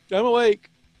 I'm awake.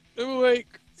 I'm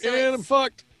awake. So and I'm it's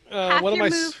fucked. half What am your I?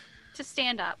 move to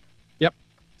stand up.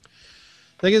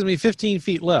 That gives me 15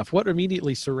 feet left. What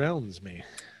immediately surrounds me?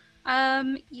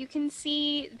 You can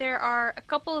see there are a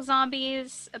couple of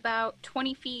zombies about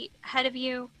 20 feet ahead of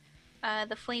you.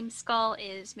 The flame skull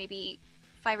is maybe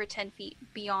 5 or 10 feet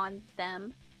beyond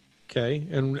them. Okay.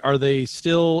 And are they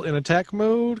still in attack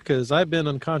mode? Because I've been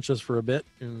unconscious for a bit,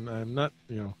 and I'm not.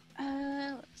 Let's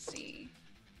see.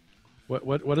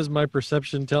 What does my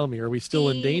perception tell me? Are we still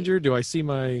in The- danger? Do I see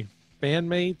my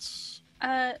bandmates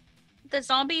The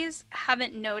zombies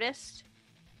haven't noticed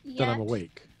yet. that I'm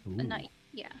awake? Ooh. Not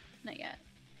yet.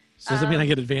 So does that mean I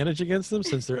get advantage against them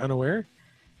since they're unaware?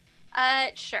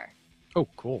 Sure. Oh,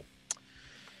 cool.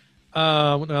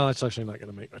 No, that's actually not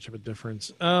going to make much of a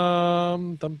difference.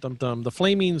 The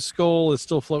flaming skull is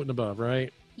still floating above,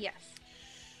 right? Yes.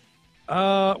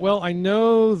 Well, I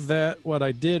know that what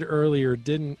I did earlier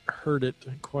didn't hurt it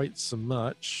quite so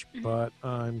much, Mhm. but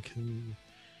I'm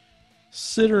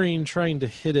considering trying to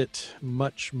hit it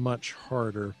much, much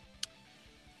harder.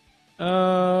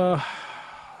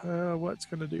 What's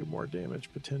going to do more damage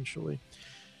potentially?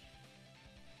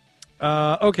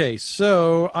 Okay,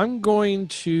 so I'm going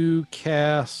to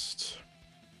cast.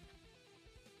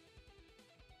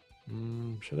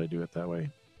 Should I do it that way?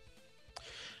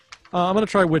 I'm going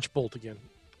to try Witch Bolt again.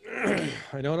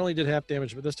 I know it only did half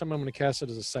damage, but this time I'm going to cast it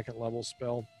as a 2nd level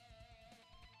spell.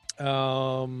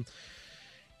 And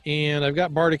I've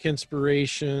got Bardic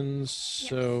Inspirations,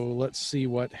 so let's see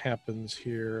what happens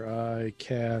here. I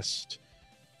cast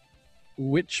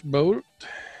Witch Bolt.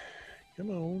 Come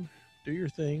on, do your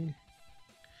thing.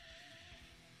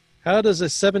 How does a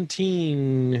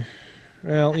 17...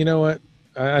 Well, you know what?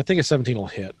 I think a 17 will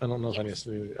hit. I don't know if I need to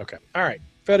do it. Okay. All right.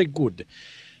 Very good.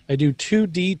 I do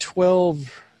 2d12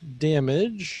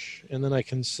 damage, and then I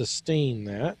can sustain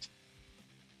that.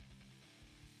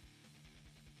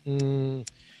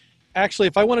 Actually,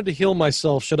 if I wanted to heal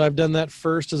myself, should I have done that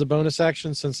first as a bonus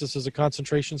action since this is a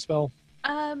concentration spell?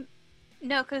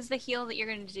 No, because the heal that you're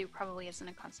going to do probably isn't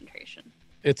a concentration.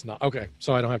 It's not. Okay,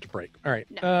 so I don't have to break. All right.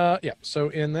 No. Yeah, so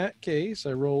in that case,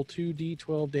 I roll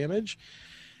 2d12 damage.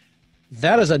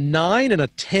 That is a 9 and a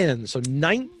 10, so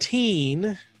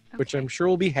 19, which Okay. I'm sure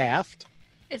will be halved.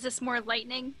 Is this more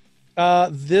lightning?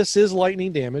 This is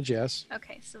lightning damage, yes.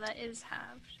 Okay, so that is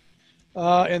halved.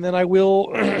 And then I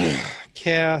will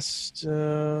cast.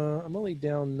 I'm only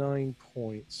down 9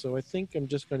 points, so I think I'm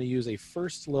just going to use a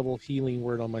 1st level healing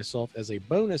word on myself as a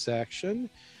bonus action,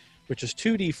 which is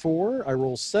 2d4. I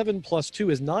roll 7 plus 2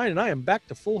 is 9, and I am back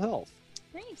to full health.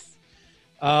 Nice.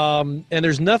 And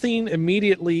there's nothing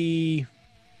immediately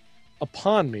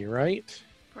upon me, right?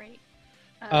 Great.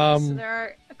 Um, So there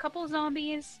are a couple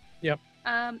zombies. Yep.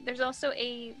 There's also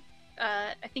a.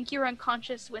 I think you were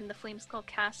unconscious when the Flame Skull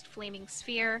cast Flaming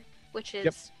Sphere, which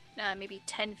is maybe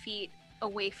 10 feet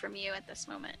away from you at this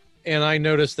moment. And I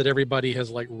noticed that everybody has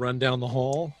like run down the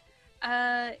hall.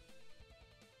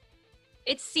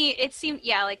 It seemed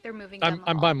yeah, like they're moving down the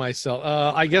I'm hall. by myself.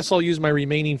 I guess I'll use my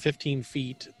remaining 15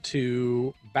 feet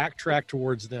to backtrack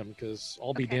towards them because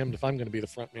I'll be Okay. damned if I'm going to be the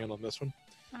front man on this one.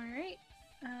 All right.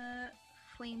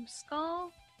 Flame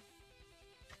Skull.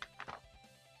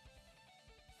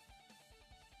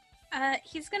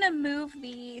 He's gonna move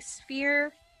the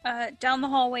sphere down the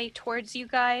hallway towards you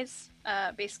guys,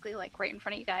 basically like right in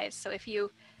front of you guys. So if you,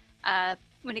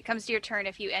 when it comes to your turn,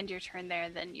 if you end your turn there,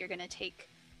 then you're gonna take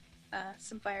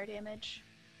some fire damage.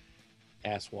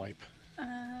 Ass wipe.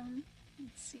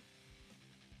 Let's see.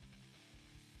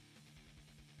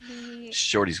 The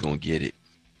Shorty's gonna get it.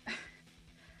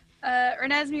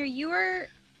 Renasmir, you are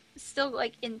still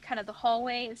like in kind of the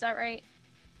hallway, is that right?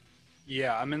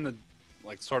 Yeah, I'm in the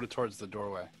like sort of towards the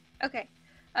doorway. Okay.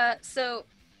 So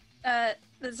the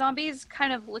zombies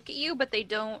kind of look at you, but they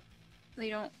don't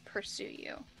pursue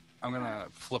you. I'm gonna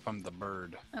flip him the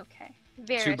bird. Okay.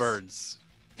 Varys, 2 birds.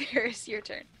 Varys, your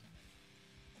turn.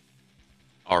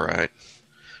 All right.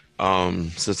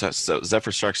 Since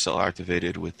Zephyr Strike's still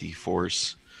activated with the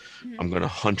force, Mhm. I'm gonna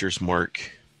Hunter's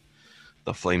Mark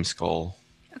the Flame Skull,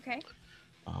 Okay.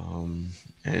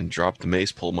 and drop the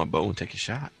mace, pull my bow, and take a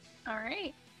shot. All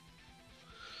right.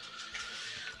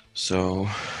 So,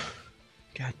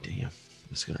 god damn,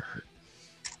 this is gonna hurt.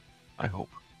 I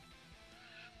hope.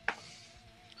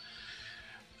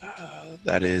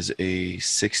 That is a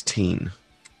 16.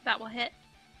 That will hit.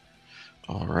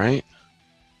 All right.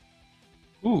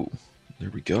 Ooh, there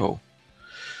we go.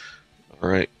 All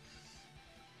right.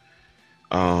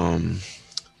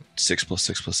 6 plus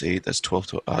 6 plus 8, that's 12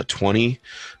 to 20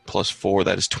 plus 4,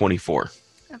 that is 24.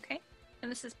 Okay.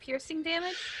 And this is piercing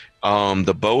damage?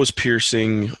 The bow is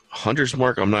piercing. Hunter's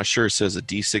Mark, I'm not sure. It says a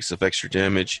d6 of extra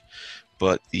damage,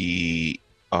 but the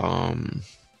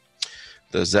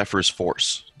Zephyr's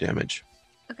force damage.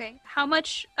 Okay. How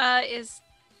much is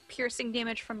piercing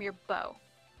damage from your bow?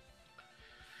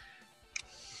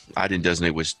 I didn't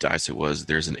designate which dice it was.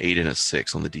 There's an 8 and a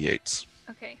 6 on the d8s.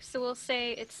 Okay, so we'll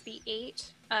say it's the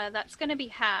 8. That's going to be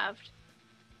halved.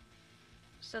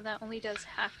 So that only does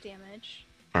half damage.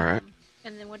 All right.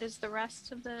 And then what is the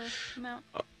rest of the amount?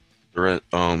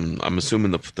 I'm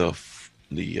assuming the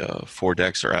 4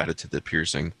 decks are added to the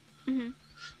piercing. Mm-hmm.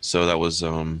 So that was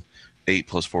 8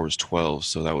 plus 4 is 12.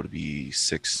 So that would be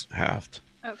 6 halved.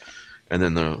 Okay. And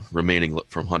then the remaining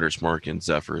from Hunter's Mark and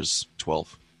Zephyr is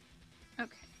 12.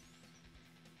 Okay.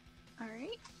 All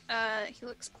right. He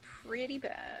looks pretty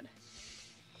bad.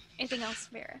 Anything else,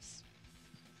 Varys?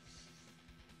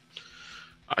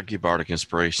 I give Bardic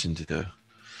Inspiration to the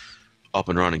up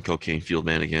and running Cocaine Field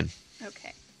Man again.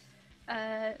 Okay.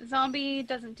 Zombie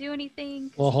doesn't do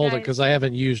anything. Well, hold it because I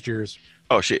haven't used yours.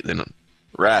 Oh shit! Then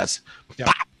Raz.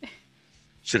 Yeah.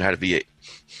 Should have had a V8.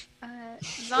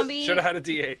 Zombie Should have had a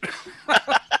D8.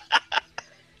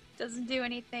 doesn't do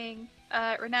anything.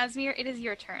 Renasmir, it is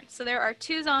your turn. So there are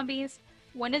 2 zombies.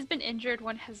 One has been injured,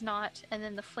 one has not, and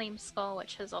then the Flame Skull,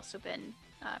 which has also been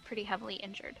pretty heavily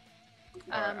injured.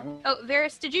 Alright,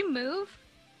 Varys, did you move?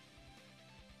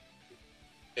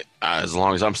 As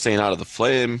long as I'm staying out of the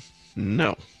flame,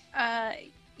 no.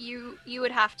 You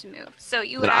would have to move. So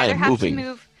you would Then I either am have moving. to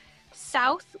move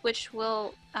south, which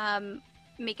will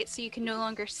make it so you can no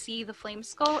longer see the Flame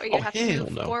Skull, or you Oh, have to hell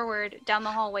move no. forward down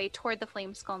the hallway toward the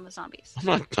Flame Skull and the zombies.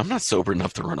 I'm not sober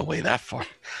enough to run away that far.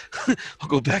 I'll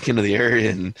go back into the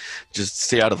area and just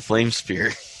stay out of the flame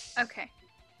sphere. Okay.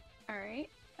 All right.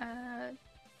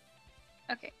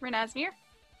 Okay, Renasmir.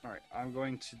 Alright, I'm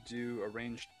going to do a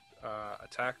ranged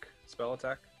spell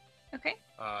attack. Okay.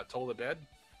 Toll the Dead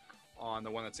on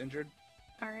the one that's injured.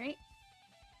 All right.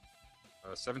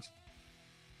 17.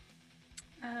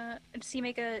 Does he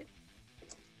make a?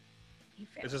 He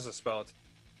failed. It's just a spell.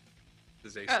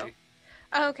 His AC.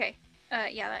 Oh, okay.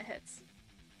 Yeah, that hits.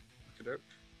 Okey-doke.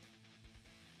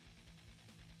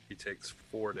 He takes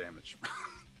 4 damage.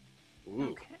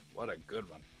 Ooh, Okay. what a good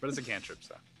one. But it's a cantrip,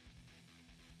 so.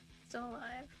 Still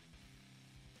alive.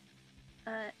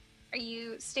 Are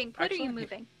you staying put or are you Actually,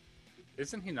 moving?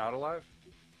 Isn't he not alive?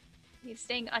 He's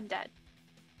staying undead.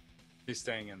 He's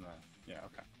staying in the. Yeah,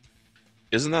 okay.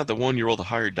 Isn't that the one you roll the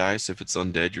higher dice if it's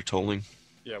undead you're tolling?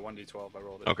 Yeah, 1d12. I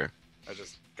rolled it. Okay. I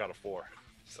just got a 4.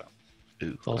 So.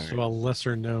 Ooh, It's also all a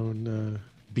lesser known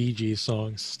Bee Gees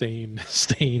song, Stain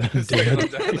Staying Undead.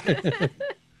 Undead.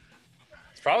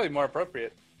 It's probably more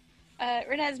appropriate.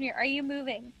 Renasmir, are you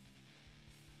moving?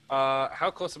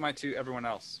 How close am I to everyone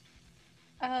else?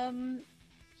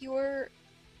 You're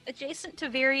adjacent to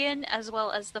Varian as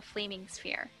well as the flaming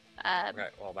sphere. Okay,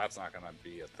 well, that's not going to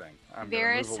be a thing. I'm gonna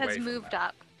Varys move away has from moved that.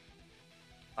 up.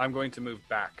 I'm going to move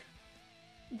back.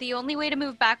 The only way to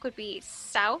move back would be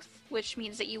south, which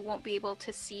means that you won't be able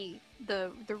to see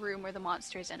the room or the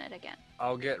monsters in it again.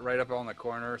 I'll get right up on the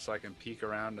corner so I can peek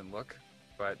around and look,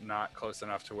 but not close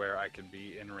enough to where I can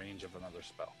be in range of another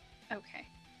spell. Okay.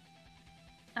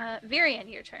 Varian,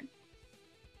 your turn.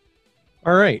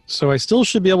 All right, so I still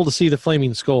should be able to see the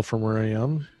flaming skull from where I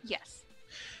am. Yes.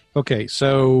 Okay,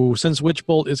 so since Witch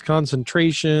Bolt is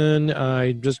concentration,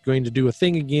 I'm just going to do a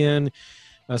thing again.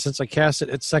 Since I cast it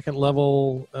at second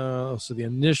level, so the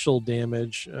initial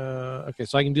damage. Okay,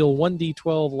 so I can deal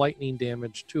 1d12 lightning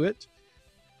damage to it,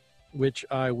 which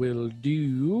I will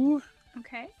do.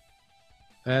 Okay.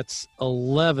 That's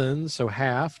 11, so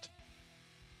halved.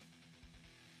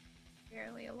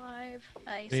 Barely alive.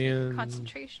 And-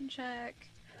 Concentration check.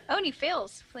 Oh, and he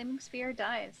fails. Flaming Spear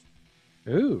dies.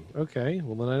 Ooh, okay.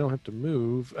 Well, then I don't have to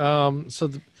move.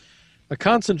 So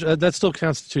that still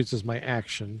constitutes as my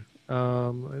action. I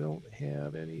don't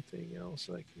have anything else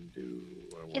I can do.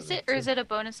 Or is it a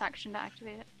bonus action to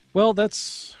activate it? Well,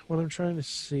 that's what I'm trying to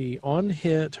see. On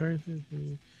hit,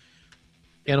 and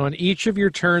on each of your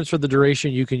turns for the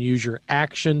duration, you can use your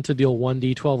action to deal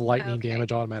 1d12 lightning Okay.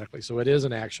 damage automatically. So it is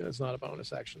an action. It's not a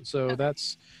bonus action. So Okay.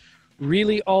 that's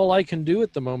really all I can do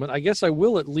at the moment. I guess I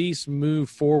will at least move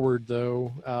forward,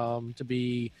 though, to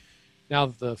be... Now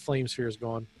that the flame sphere is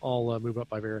gone, I'll move up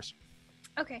by Varys.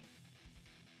 Okay.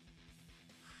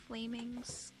 Flaming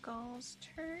Skull's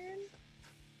turn.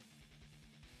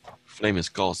 Flaming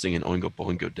Skull singing Oingo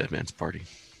Boingo Dead Man's Party.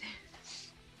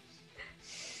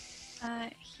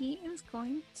 He is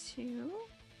going to...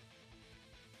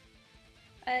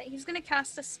 he's going to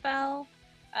cast a spell,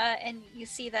 and you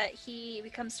see that he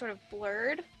becomes sort of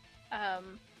blurred.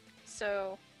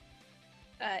 So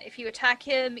if you attack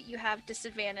him, you have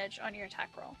disadvantage on your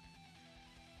attack roll.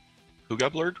 Who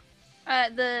got blurred?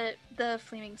 The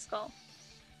Flaming Skull.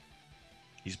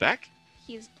 He's back?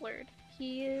 He's blurred.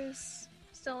 He is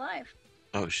still alive.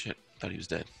 Oh shit, thought he was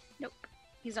dead. Nope.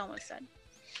 He's almost dead.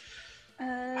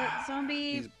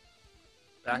 Zombie... He's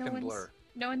back no in one's- blur.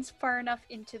 No one's far enough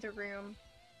into the room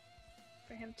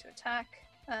for him to attack.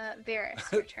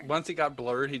 Varys, your turn. Once he got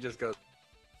blurred, he just goes.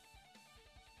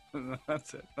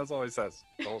 That's it. That's all he says.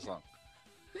 The whole song.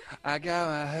 I got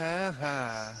my half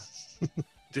high.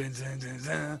 Dun, dun, dun,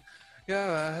 dun. Got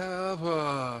my half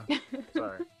high.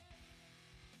 Sorry.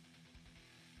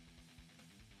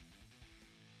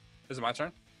 Is it my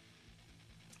turn?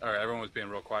 All right, everyone was being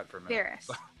real quiet for a minute. Varys.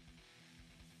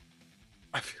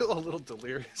 I feel a little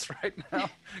delirious right now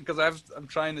because I'm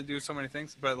trying to do so many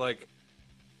things, but like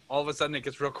all of a sudden it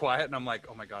gets real quiet and I'm like,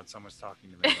 oh my god, someone's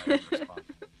talking to me. And I didn't respond.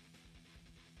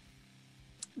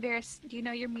 Varys, do you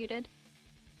know you're muted?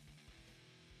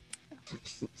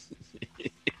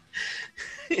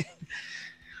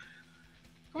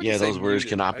 What'd Yeah, you say those words muted?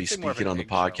 cannot I'd be say more of speaking an on the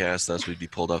eggshell. podcast, thus we'd be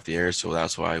pulled off the air, so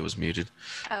that's why I was muted.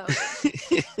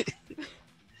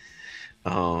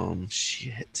 Oh.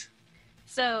 Shit.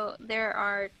 So there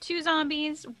are 2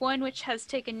 zombies, one which has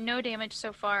taken no damage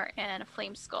so far, and a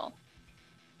flame skull.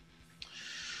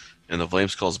 And the flame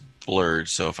skull's blurred,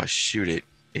 so if I shoot it,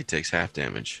 it takes half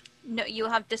damage. No, you'll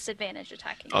have disadvantage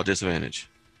attacking. Oh, disadvantage.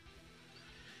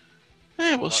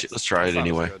 Well, That's- shit, let's try that's it not as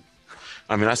anyway. good.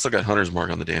 I mean, I still got Hunter's Mark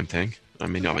on the damn thing. I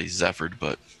mean, not be Zephyred,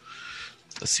 but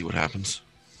let's see what happens.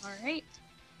 All right.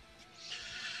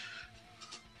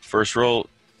 First roll,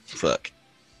 fuck.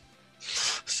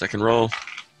 Second roll,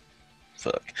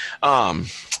 fuck.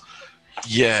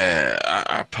 Yeah,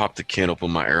 I popped the can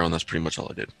open my arrow, and that's pretty much all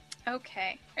I did.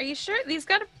 Okay. Are you sure? These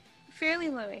got a fairly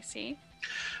low AC.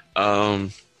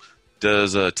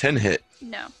 Does a 10 hit?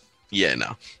 No. Yeah, no.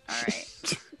 All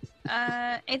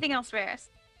right. Anything else, Varys?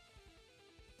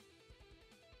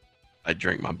 I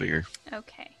drank my beer.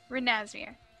 Okay.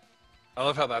 Renazmir. I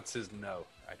love how that's his no.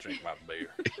 I drink my beer.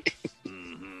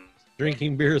 Mm-hmm.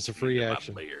 Drinking beer is a free Drink my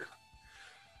action. beer.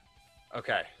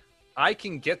 Okay. I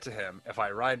can get to him if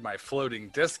I ride my floating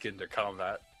disc into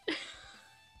combat.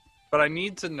 But I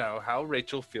need to know how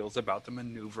Rachel feels about the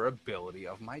maneuverability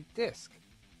of my disc.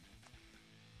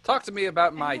 Talk to me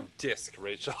about my disc,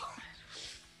 Rachel.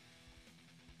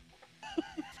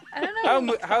 I don't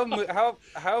know.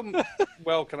 How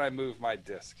well can I move my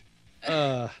disc?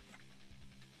 I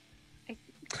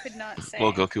could not say.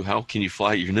 Well, Goku, how can you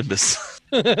fly your Nimbus?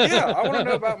 Yeah, I want to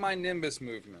know about my Nimbus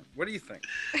movement. What do you think?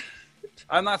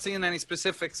 I'm not seeing any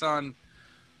specifics on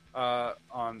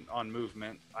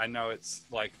movement. I know it's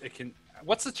like it can.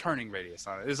 What's the turning radius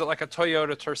on it? Is it like a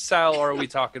Toyota Tercel, or are we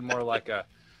talking more like an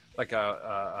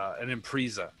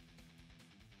Impreza?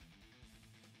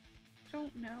 I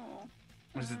don't know.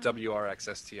 What is it?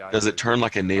 WRXSTI. Does it turn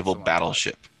like a naval Something like that.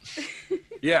 battleship?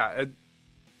 Yeah.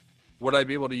 Would I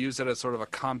be able to use it as sort of a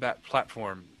combat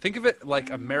platform? Think of it like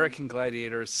American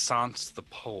Gladiators sans the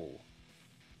pole.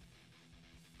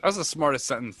 That was the smartest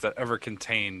sentence that ever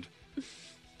contained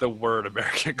the word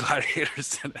American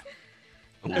Gladiators in it.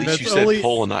 At And least that's you said only-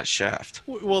 pole and not shaft.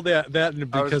 Well,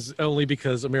 that only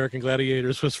because American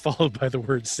Gladiators was followed by the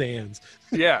word sans.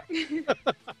 Yeah.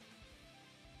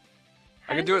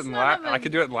 How I could does do it this in not Latin. have I a-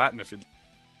 could do it in Latin if you.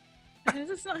 How does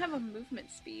this not have a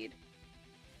movement speed?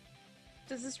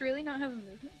 Does this really not have a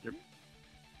movement? Yep.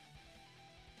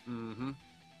 Mm-hmm.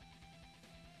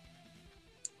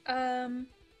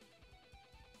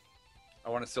 I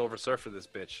want a Silver Surfer this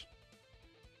bitch.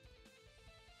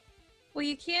 Well,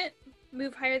 you can't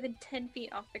move higher than 10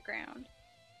 feet off the ground.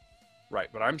 Right,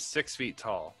 but I'm 6 feet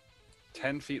tall,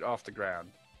 10 feet off the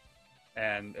ground.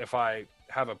 And if I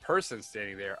have a person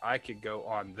standing there, I could go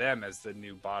on them as the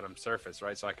new bottom surface,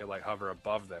 right? So I could like hover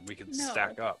above them. We could No.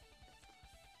 stack up.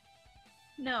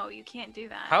 No, you can't do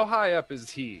that. How high up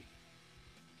is he?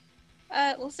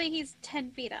 We'll say he's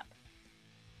 10 feet up.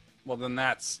 Well, then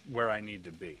that's where I need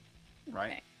to be,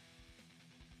 right? Okay.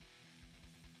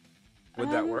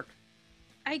 Would that work?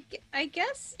 I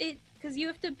guess it, because you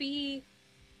have to be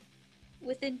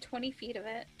within 20 feet of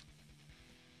it.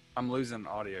 I'm losing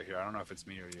audio here. I don't know if it's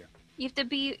me or you. You have to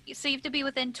be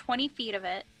within 20 feet of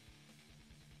it.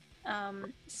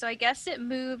 So I guess it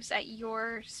moves at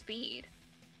your speed.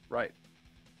 Right.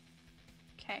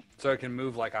 Okay. So it can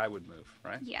move like I would move,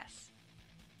 right? Yes.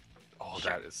 Oh,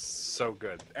 Sure. that is so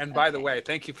good. And by the Okay. way,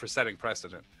 thank you for setting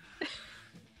precedent.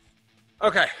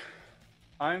 Okay.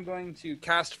 I'm going to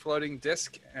cast Floating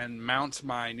Disc and mount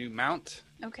my new mount.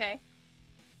 Okay.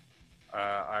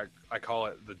 I call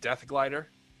it the Death Glider.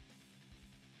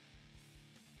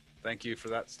 Thank you for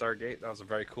that, Stargate. That was a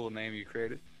very cool name you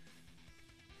created.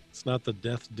 It's not the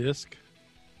death disc.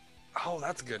 Oh,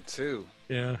 that's good too.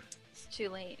 Yeah. It's too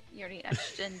late. You already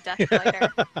etched in Death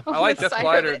Glider. I like on the Death side of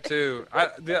Glider it. too.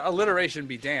 The alliteration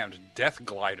be damned. Death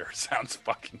Glider sounds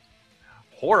fucking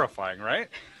horrifying, right?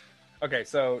 Okay,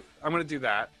 so I'm going to do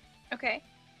that. Okay.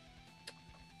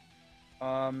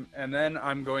 And then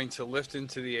I'm going to lift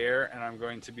into the air, and I'm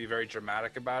going to be very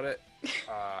dramatic about it.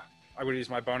 I'm going to use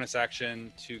my bonus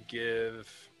action to give.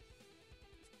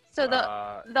 So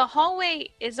the hallway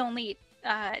is only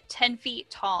 10 feet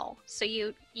tall. So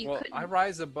you Well, couldn't. I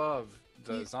rise above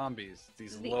the You- zombies,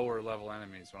 these the- lower level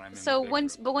enemies when I'm in. So the big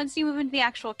once room. you move into the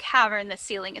actual cavern, the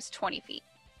ceiling is 20 feet.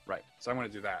 Right. So I'm going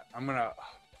to do that. I'm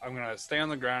gonna stay on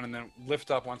the ground and then lift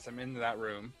up once I'm into that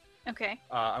room. Okay.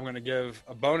 I'm going to give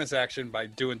a bonus action by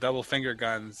doing double finger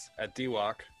guns at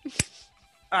D-Walk.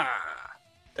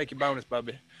 Take your bonus,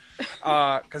 Bubby.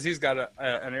 Because he's got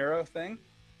an arrow thing.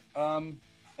 And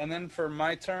then for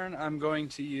my turn, I'm going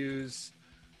to use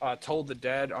Toll the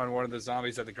Dead on one of the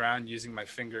zombies at the ground using my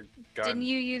finger gun. Didn't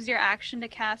you use your action to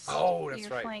cast Oh, that's your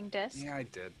right. flying disc? Yeah, I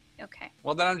did. Okay.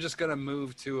 Well, then I'm just going to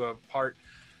move to a part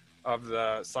of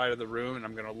the side of the room, and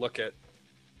I'm going to look at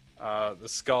the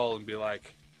skull and be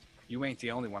like, you ain't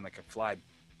the only one that can fly,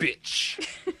 bitch.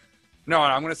 No,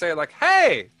 I'm going to say it like,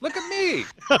 hey, look at me.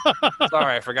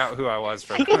 Sorry, I forgot who I was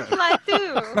for a I can minute. fly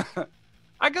too.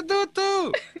 I can do it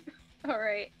too. All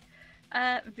right.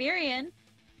 Virion.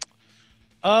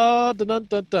 Dun, dun,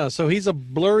 dun, dun. So he's a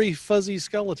blurry, fuzzy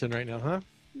skeleton right now, huh?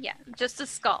 Yeah, just a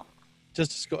skull.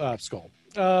 Just a skull.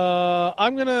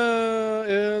 I'm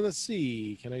gonna let's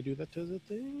see. Can I do that to the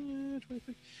thing?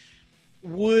 25?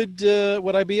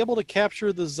 Would I be able to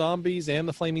capture the zombies and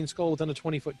the flaming skull within a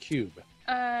 20-foot cube,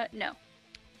 No.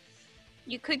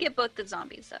 You could get both the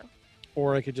zombies though.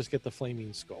 or I could just get the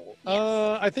flaming skull?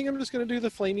 Yes. I think I'm just gonna do the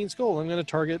flaming skull. I'm gonna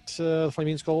target the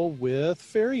flaming skull with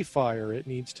fairy fire. It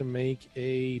needs to make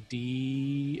a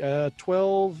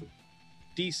D12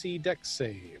 DC Dex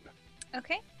save.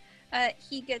 Okay.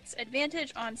 He gets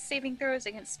advantage on saving throws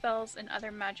against spells and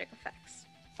other magic effects.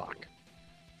 Fuck.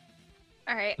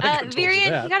 All right. I could've told you Virion,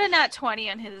 that. he got a nat 20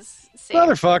 on his save.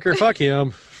 Motherfucker, fuck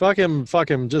him. Fuck him,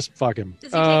 just fuck him.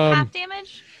 Does he take half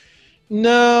damage?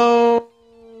 No.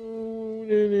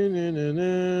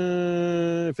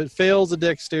 No. If it fails a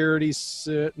dexterity,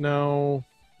 no.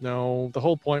 The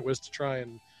whole point was to try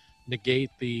and negate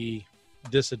the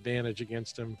disadvantage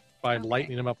against him by Okay.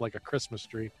 lighting him up like a Christmas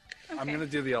tree. I'm Okay. going to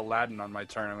do the Aladdin on my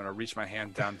turn. I'm going to reach my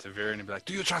hand down to Virion and be like,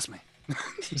 do you trust me? All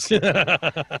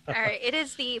right. It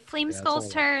is the Flame Yeah, Skull's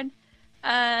it's turn.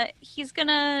 He's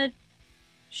gonna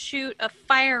shoot a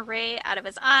fire ray out of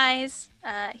his eyes.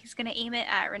 He's gonna aim it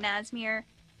at Renasmir.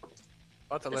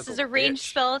 What the This little is a ranged bitch.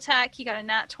 spell attack. He got a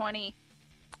nat 20.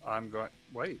 I'm going.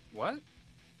 Wait, what?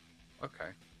 Okay.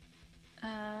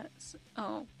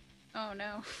 Oh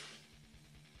no.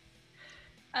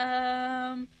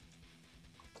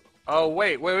 Oh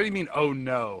wait, what do you mean? Oh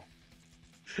no!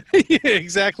 Yeah,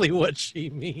 exactly what she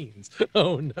means.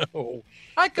 Oh no.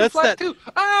 I can That's fly that- too.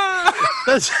 Ah!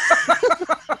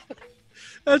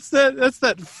 That's that's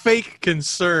that fake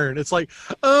concern. It's like,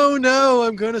 oh no,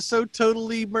 I'm gonna so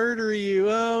totally murder you.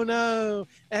 Oh no.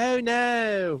 Oh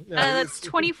no. No, That's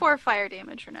 24 fire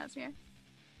damage for Nazmir.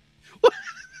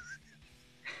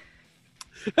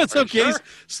 that's Are you okay. sure?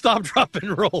 Stop, drop,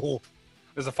 and roll.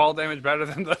 Is the fall damage better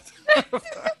than the?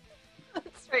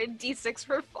 That's right, D6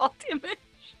 for fall damage.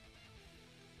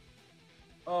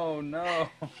 Oh no!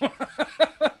 So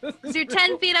you're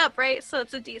 10 feet up, right? So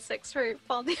it's a D6 for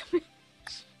fall damage.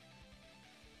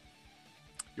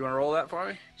 You want to roll that for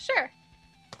me? Sure.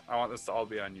 I want this to all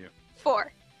be on you.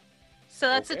 4. So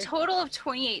that's Okay. a total of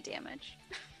 28 damage.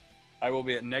 I will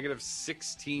be at negative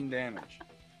 16 damage.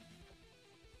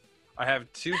 I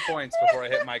have 2 points before I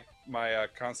hit my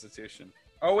Constitution.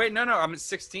 Oh wait, no, I'm at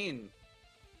 16.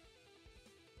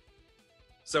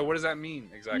 So what does that mean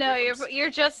exactly? No, you're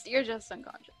just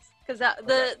unconscious because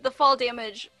the fall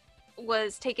damage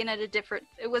was taken at a different.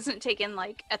 It wasn't taken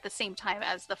like at the same time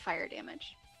as the fire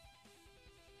damage.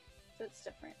 So it's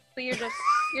different. But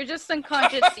you're just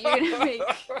unconscious. So you're gonna make.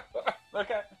 What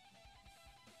Okay. are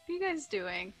you guys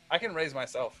doing? I can raise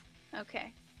myself.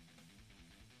 Okay.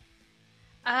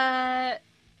 That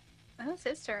was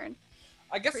his turn.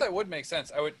 I guess that would make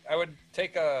sense. I would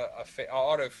take a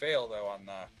auto fail though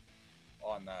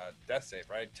on death save,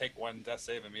 right? Take 1 death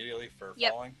save immediately for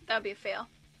Yep. falling. That'd be a fail.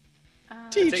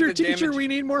 Teacher, Take the teacher, damage. we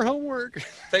need more homework.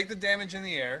 Take the damage in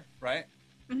the air, right?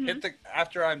 Mhm.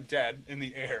 After I'm dead in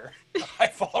the air, I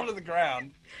fall to the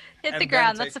ground. Hit and the then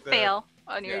ground. That's a take the- fail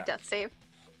on your yeah. death save.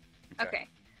 Okay.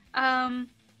 Okay.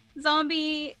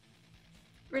 Zombie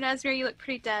Renazmir, you look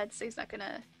pretty dead, so he's not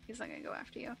gonna go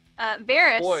after you.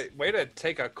 Varys. Boy, way to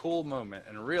take a cool moment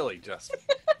and really just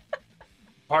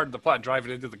pardon the plot, drive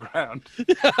it into the ground.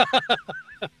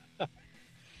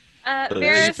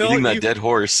 Varys. Feeding that you- dead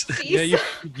horse. Yeah,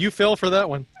 you fell for that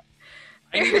one.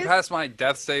 I need to pass my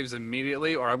death saves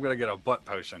immediately, or I'm gonna get a butt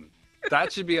potion.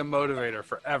 That should be a motivator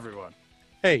for everyone.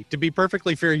 Hey, to be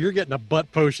perfectly fair, you're getting a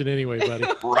butt potion anyway, buddy.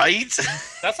 Right?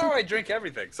 That's how I drink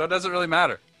everything, so it doesn't really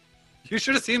matter. You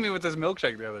should have seen me with this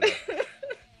milkshake the other day.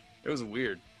 It was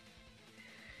weird.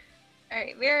 All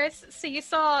right, Varys. So you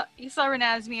saw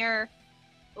Renazmir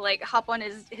like hop on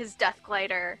his death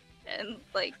glider and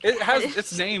like It has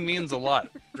its name means a lot,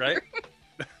 right?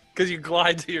 Because you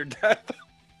glide to your death.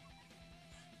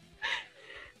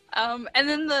 And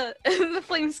then the the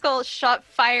flame skull shot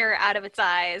fire out of its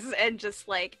eyes and just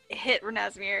like hit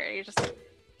Renazmir and he just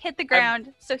hit the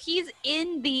ground. So he's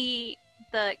in the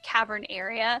cavern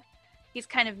area. He's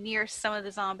kind of near some of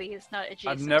the zombies, not adjacent.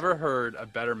 I've never heard a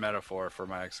better metaphor for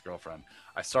my ex-girlfriend.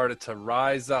 I started to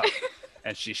rise up,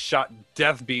 and she shot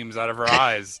death beams out of her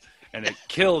eyes, and it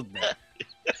killed me.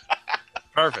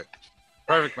 Perfect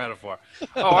metaphor.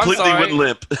 Oh, I'm Completely sorry. went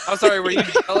limp. I'm sorry. Were you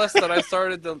jealous that I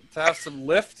started to have some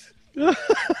lift, and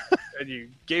you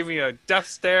gave me a death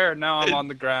stare, and now I'm on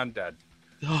the ground dead?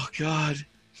 Oh God.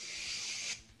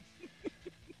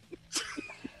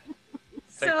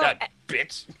 Take So, that,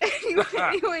 bitch.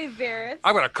 anyway, Varys.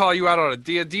 I'm gonna call you out on a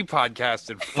D&D podcast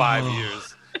in 5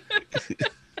 years.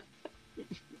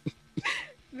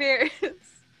 Varys,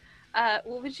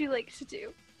 what would you like to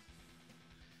do?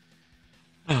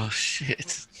 Oh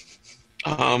shit.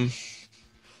 I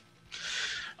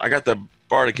got the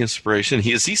bardic inspiration.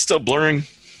 Is he still blurring?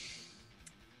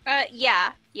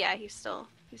 Yeah, he's still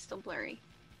blurry.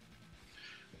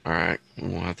 All right,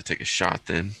 we'll have to take a shot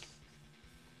then.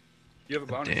 You have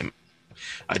a bonus. Damn.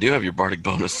 I do have your bardic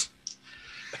bonus.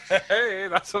 Hey,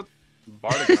 that's a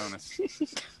bardic bonus.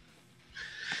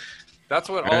 That's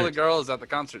what all the girls at the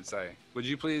concert say. Would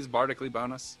you please bardically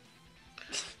bonus?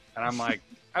 And I'm like,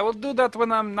 I will do that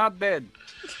when I'm not dead.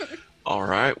 All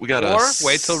right, we got Or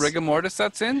wait till rigor mortis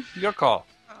sets in. Your call.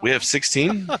 We have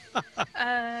 16.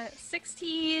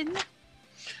 16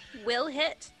 will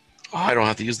hit. Oh, I don't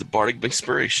have to use the bardic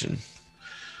inspiration.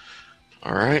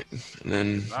 All right, and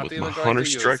then Not with even my going hunter to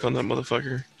use strike it. on that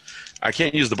motherfucker, I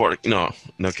can't use the bardic. No,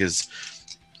 because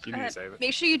You need to save it.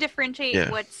 Make sure you differentiate Yeah.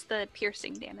 what's the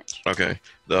piercing damage. okay,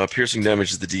 the piercing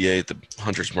damage is the D8. The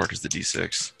hunter's mark is the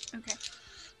D6. Okay.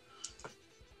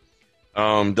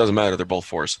 Doesn't matter. They're both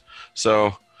 4s.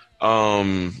 So,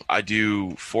 I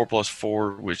do 4 plus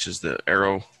 4, which is the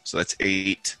arrow. So that's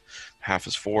 8. Half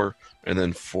is 4, and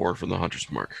then 4 from the hunter's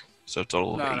mark. So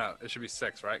total of 8. No, it should be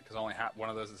 6, right? Because only one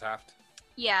of those is halved.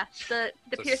 Yeah, the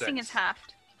So piercing 6. is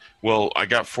halved. Well, I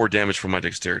got 4 damage from my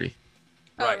dexterity.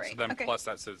 Right. right, So then okay. plus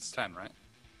that, so it's 10, right?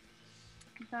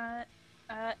 That,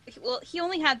 well, he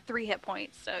only had 3 hit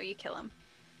points, so you kill him.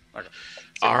 Okay.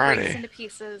 So he Alrighty. breaks into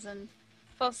pieces and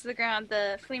falls to the ground.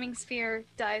 The flaming sphere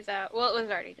dies out. Well, it was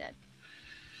already dead.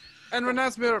 And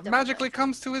Renasmir Double magically dead.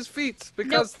 comes to his feet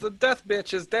because the death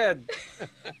bitch is dead.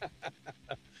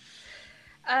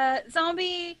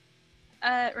 Zombie.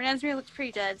 Renasmir looks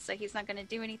pretty dead, so he's not going to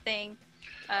do anything.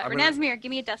 I'm gonna- Renasmir, give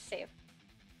me a death save.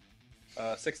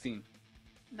 16.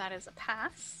 That is a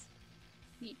pass.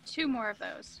 Need 2 more of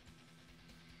those.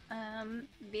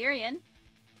 Virian.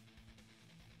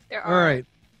 There All are right.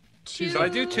 2. Should I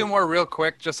do 2 more real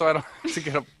quick just so I don't have to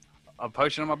get a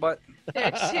potion in my butt?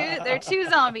 There are 2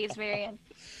 zombies, Virian.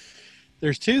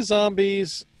 There's 2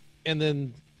 zombies, and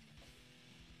then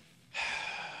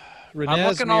I'm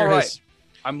looking Renasmir all right. has.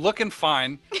 I'm looking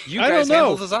fine. You I guys don't know.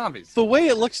 handle the zombies. The way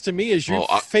it looks to me is you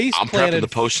face I'm prepping planted. the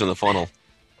potion in the funnel.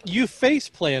 You face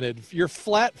planted your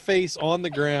flat face on the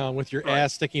ground with your Right.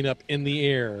 ass sticking up in the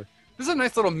air, This is a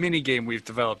nice little mini game we've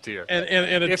developed here. and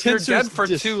a If you're tensor's dead for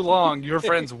just- too long, your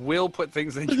friends will put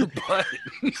things in your butt.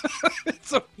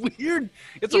 It's a weird.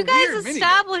 It's You a guys weird mini.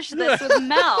 established this with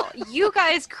Mel. You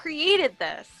guys created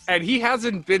this. And he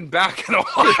hasn't been back in a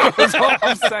while. That's all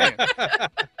I'm saying.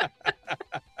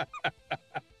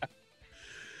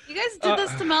 You guys did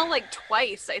this to Mel like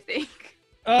twice, I think.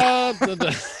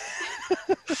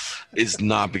 It's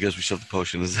not because we shoved the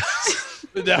potion in his ass.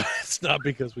 No, it's not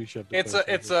because we shoved. It's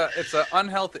a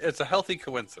unhealthy. It's a healthy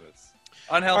coincidence.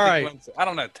 Unhealthy All right. coincidence. I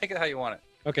don't know. Take it how you want it.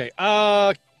 Okay.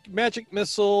 Magic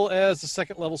missile as the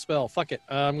 2nd level spell. Fuck it.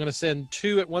 I'm gonna send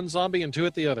 2 at one zombie and 2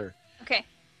 at the other. Okay.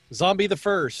 Zombie the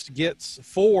first gets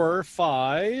 4,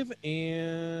 5,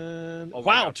 and Oh my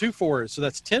wow, God. 2 4s. So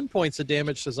that's 10 points of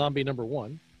damage to zombie number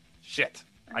 1. Shit.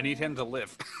 I need him to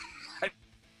live.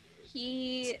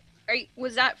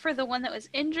 Was that for the one that was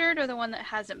injured or the one that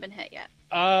hasn't been hit yet?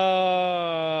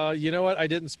 You know what? I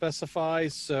didn't specify.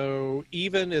 So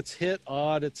even it's hit,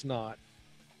 odd it's not.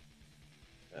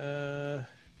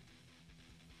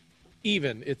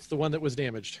 Even it's the one that was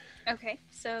damaged. Okay,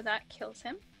 so that kills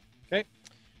him.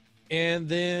 And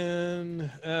then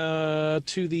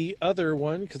to the other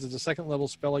one, because it's a 2nd level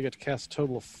spell, I get to cast a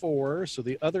total of 4. So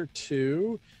the other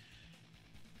 2,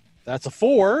 that's a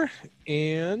 4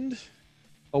 and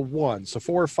a 1. So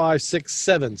 4, 5, 6,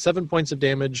 7. 7 points of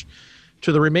damage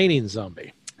to the remaining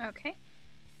zombie. Okay.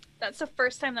 That's the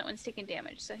first time that one's taken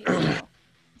damage, so he's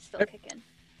still kicking.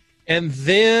 And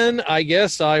then I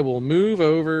guess I will move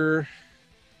over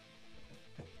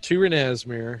to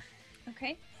Renasmir.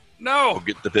 Okay. No. Go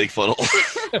get the big funnel.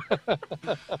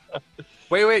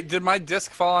 Wait. Did my disc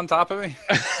fall on top of me?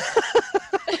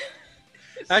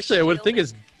 Actually, I would think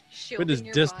it's would Shielding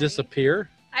just your body. disappear.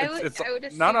 I It's- would, it's- I would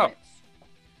assume no. it's...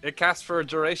 It casts for a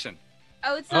duration.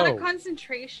 Oh, it's not Oh. a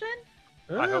concentration?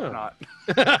 I hope Oh.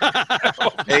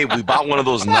 not. Hey, we bought one of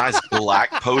those nice black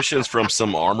potions from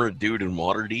some armored dude in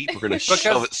Waterdeep. We're gonna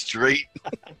shove it straight.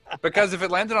 Because if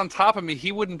it landed on top of me,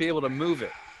 he wouldn't be able to move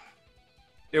it.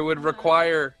 It would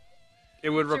require. It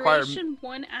would require. Duration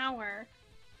 1 hour.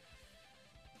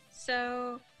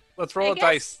 So Let's roll I a guess-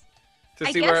 dice to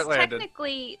I see guess where it landed.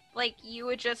 technically, like you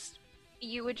would just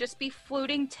be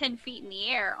floating 10 feet in the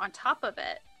air on top of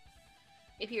it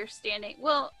if you're standing.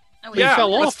 Well, I would Yeah, fell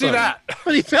let's off, do though. that.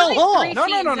 But he fell Only off. 3 No,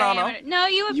 feet no, in no, no, no. diameter. No,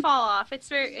 you would fall off. It's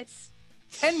 10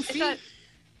 it's feet. not-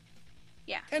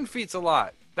 10 feet's a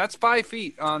lot. That's 5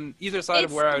 feet on either side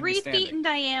of it's where I would 3 be feet standing. in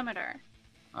diameter.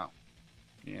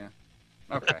 Yeah.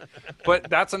 Okay. But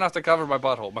that's enough to cover my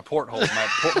butthole, my porthole,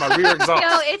 my rear exhaust.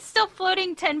 No, it's still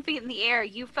floating 10 feet in the air.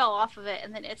 You fell off of it,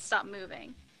 and then it stopped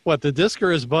moving. What, the disc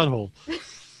or his butthole?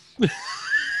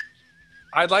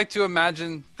 I'd like to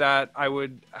imagine that I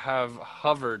would have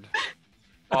hovered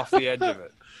off the edge of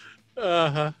it.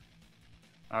 Uh-huh.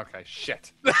 Okay,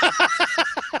 shit.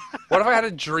 What if I had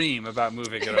a dream about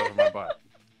moving it over my butt?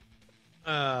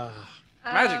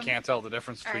 Magic can't tell the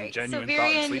difference between Alright, genuine so thought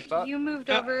and Varian, sleep thought. you moved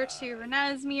over to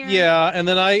Renasmir. Yeah, and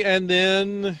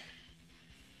then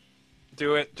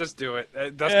Do it. Just do it.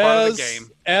 That's part of the game.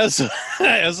 as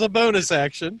as a bonus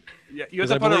action. Yeah, you have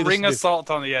 'Cause to I put a believe ring this of salt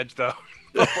on the edge, though,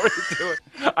 before you do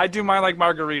it. I do mine like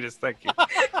margaritas. Thank you.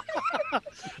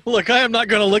 Look, I am not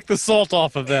going to lick the salt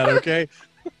off of that, okay?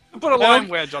 Put a lime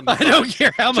wedge on the I don't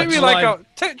care how much treat me lime.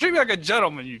 treat me like a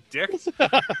gentleman, you dick.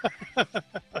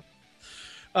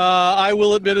 I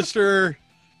will administer.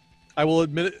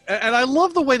 And I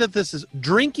love the way that this is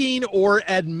drinking or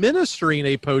administering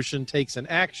a potion takes an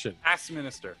action. Ass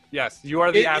minister. Yes, you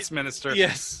are the It- ass minister.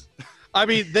 Yes. I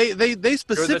mean, they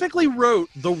specifically wrote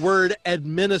the word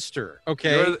administer,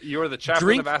 okay? You're the chaplain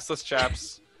Drink- of assless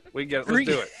chaps. We get it. Let's Drink-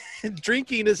 do it.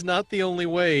 drinking is not the only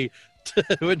way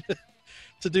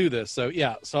to do this. So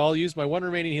yeah, so I'll use my 1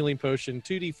 remaining healing potion,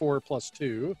 2d4 plus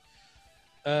 2.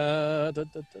 All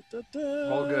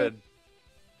good.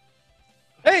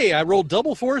 Hey, I rolled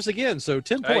double fours again, so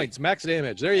 10 Hey. points, max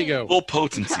damage. There you go. Full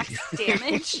potency.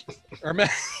 Damage. Or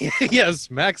yes,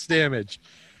 max damage.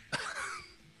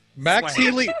 Max Swing.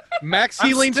 healing, max I'm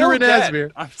healing to still dead.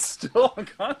 Renasmir. I'm still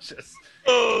unconscious.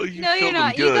 Oh, you No, you're killed him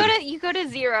not. good. You go to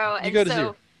 0, and go to so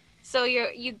 0. so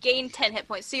you gain 10 hit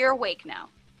points. So you're awake now.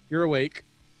 You're awake.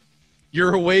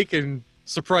 You're awake and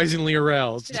surprisingly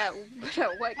aroused. Yeah,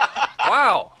 what?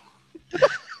 Wow.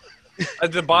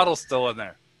 The bottle's still in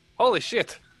there. Holy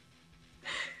shit.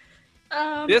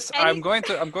 This any- I'm going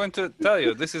to tell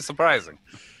you. This is surprising.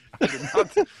 I did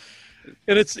not,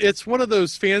 And it's one of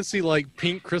those fancy like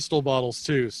pink crystal bottles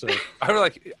too. So I was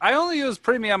like, I only use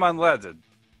premium unleaded.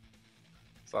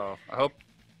 So I hope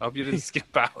you didn't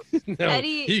skip out. no,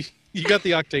 Eddie- you got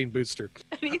the octane booster.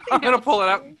 anything I'm gonna else, pull it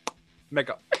out. Varian? Make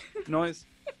a noise.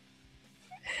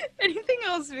 Anything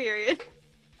else, Varian?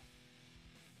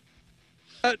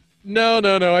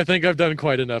 No. I think I've done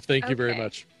quite enough. Thank you very Okay.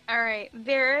 much. All right,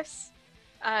 Varys.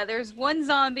 There's one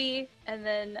zombie, and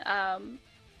then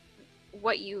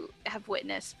what you have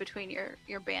witnessed between your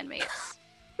bandmates.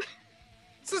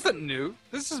 This isn't new.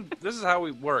 This is how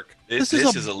we work. This This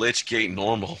is is a Lich Gate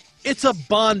normal. It's a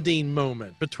bonding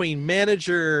moment between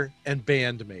manager and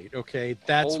bandmate. Okay,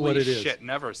 that's Holy what it is. shit!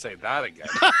 Never say that again.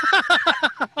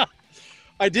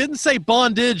 I didn't say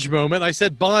bondage moment. I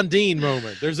said bonding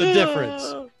moment. There's a difference.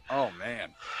 Oh man.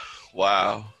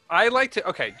 Wow. I like to.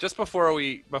 Okay, just before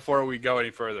we go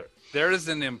any further, there is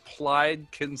an implied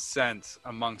consent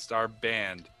amongst our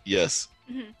band. Yes.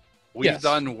 We've Yes.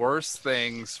 done worse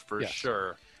things for Yes.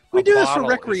 sure. We A do this for bottle is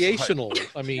recreational.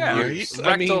 I mean, Yeah, use.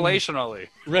 I mean, rectalationally.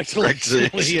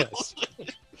 rectalationally, yes.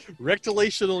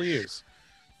 Rectalational use.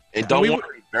 And don't We-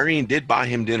 worry, Varian did buy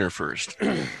him dinner first.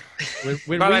 When But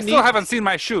we I need, still haven't seen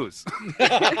my shoes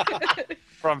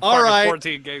from All fucking right.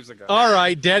 14 games ago. All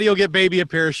right, Daddy will get baby a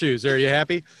pair of shoes. Are you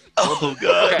happy? Oh,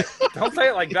 God. Okay, don't say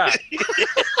it like that.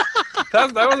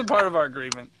 That wasn't part of our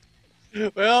agreement.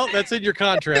 Well, that's in your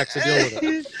contract, so deal with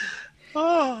it.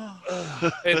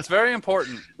 It's very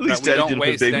important At least that we Daddy don't didn't put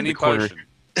waste baby in any the corner. potion.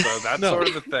 So that's No. sort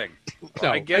of the thing.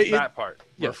 No, I get it- that part.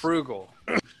 We're yes. frugal.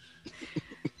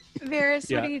 Varys,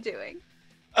 Yeah. what are you doing?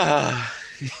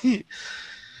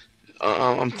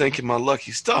 I'm thanking my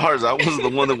lucky stars. I wasn't the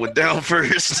one that went down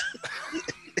first.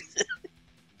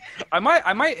 I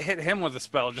might hit him with a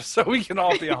spell just so we can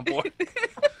all be on board.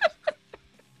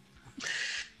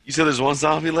 You said there's one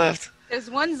zombie left? There's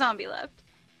one zombie left.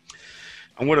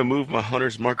 I'm going to move my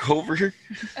hunter's mark over here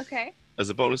Okay. as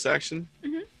a bonus action.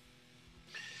 Mhm.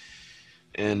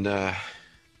 And, yeah,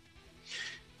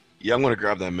 I'm going to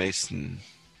grab that mace and...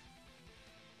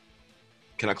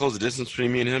 Can I close the distance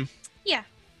between me and him? Yeah.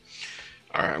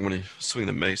 All right, I'm going to swing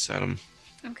the mace at him.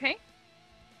 Okay.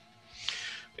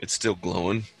 It's still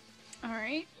glowing. All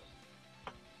right.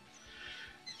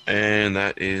 And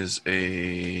that is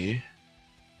a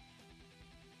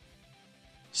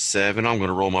 7. I'm going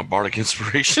to roll my bardic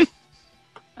inspiration.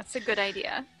 That's a good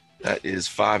idea. That is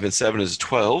 5 and 7 is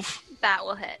 12. That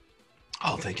will hit.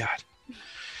 Oh, thank God.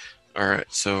 All right,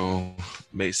 so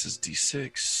mace is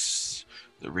D6,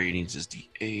 the radiance is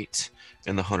D8,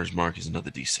 and the hunter's mark is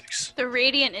another D6. The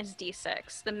radiant is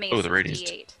D6. The mace Oh, the is radiant's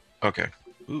D8. Okay.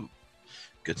 Ooh,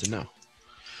 good to know.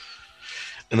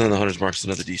 And then the hunter's mark is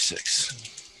another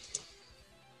D6.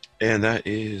 And that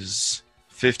is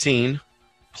 15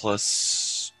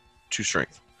 plus 2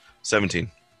 strength.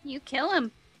 17. You kill him.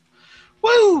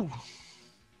 Woo!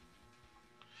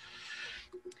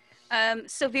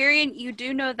 So Varian, you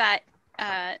do know that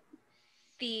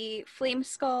the Flame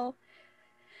Skull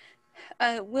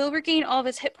will regain all of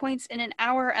his hit points in an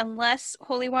hour unless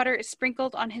holy water is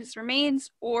sprinkled on his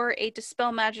remains or a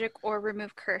dispel magic or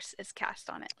remove curse is cast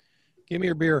on it. Give me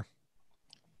your beer.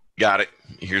 Got it.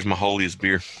 Here's my holiest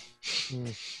beer.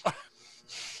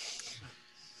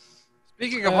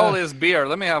 Speaking of holiest beer,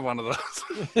 let me have one of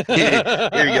those.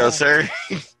 Here you go, sir.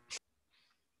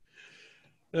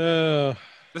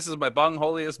 This is my bung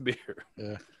holiest beer.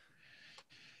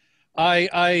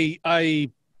 I'd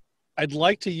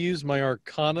like to use my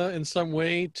arcana in some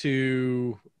way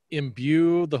to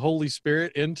imbue the Holy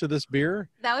Spirit into this beer.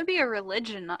 That would be a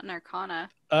religion, not an arcana.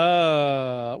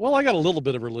 Well, I got a little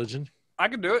bit of religion. I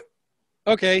can do it.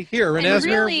 Okay, here, And Renasmir.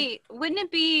 really, wouldn't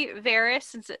it be Varys,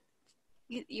 since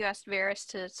you asked Varys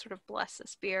to sort of bless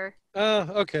this beer?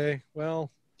 Okay.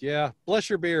 Well, yeah. Bless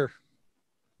your beer.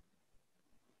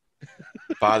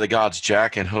 By the gods,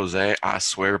 Jack and Jose, I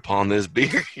swear upon this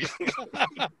beer.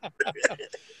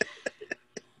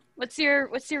 What's your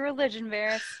religion,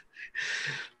 Varys?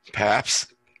 Paps.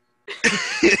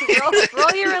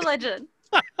 roll your religion.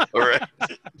 All right.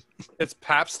 It's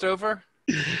Pabst over.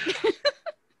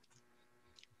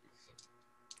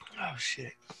 Oh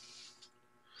shit.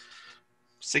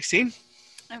 16.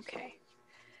 Okay.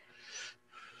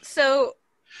 So,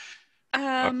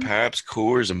 Paps,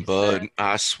 Coors, and Bud.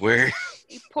 I swear.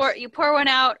 you pour one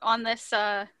out on this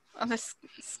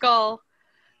skull.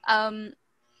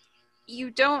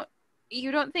 You don't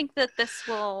think that this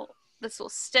will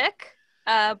stick,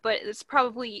 but it's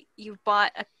probably you've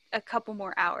bought a couple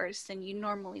more hours than you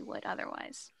normally would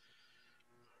otherwise.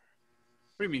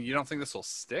 What do you mean? You don't think this will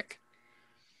stick?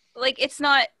 Like, it's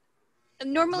not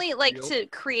normally like to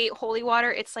create holy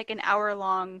water. It's like an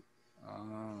hour-long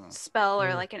spell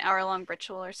or like an hour-long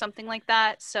ritual or something like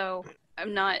that. So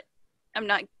I'm not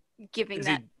giving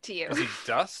that to you. Is he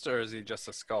dust or is he just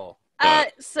a skull?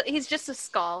 So he's just a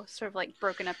skull, sort of like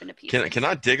broken up into pieces. Can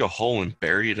I dig a hole and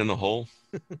bury it in the hole?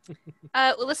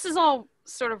 Well, this is all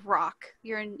sort of rock.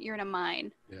 You're in a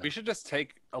mine. Yeah. We should just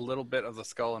take a little bit of the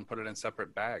skull and put it in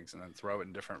separate bags and then throw it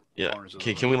in different corners of the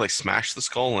room. Can we like smash the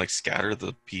skull and like scatter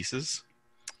the pieces?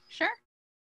 Sure.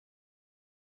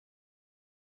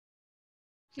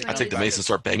 I take the mace and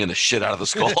start banging the shit out of the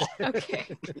skull. Okay.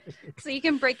 So you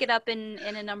can break it up in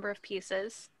a number of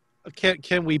pieces.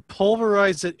 Can we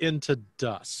pulverize it into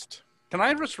dust? Can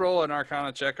I just roll an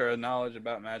Arcana check or a knowledge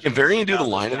about magic? Can Varian do the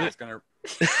line of it?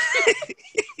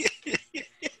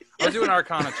 I'll do an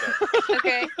Arcana check.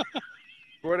 Okay.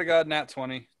 Swear to God, nat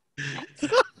 20.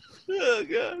 Oh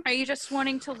god. Are you just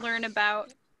wanting to learn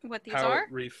about what these How are?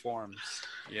 it reforms.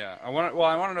 Yeah, I want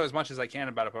to know as much as I can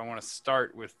about it, but I want to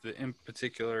start with in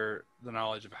particular the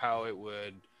knowledge of how it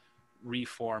would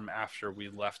reform after we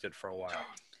left it for a while.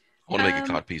 I want to make a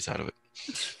cod piece out of it.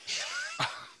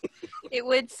 It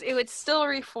would still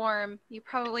reform. You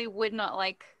probably would not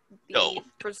like the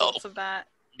results of that.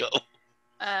 No.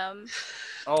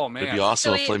 Oh man, it'd be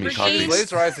awesome. So a flaming it cod regains- piece.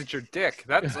 laser eyes at your dick.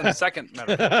 That's the second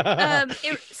metaphor.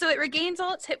 So it regains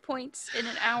all its hit points in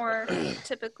an hour,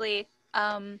 typically.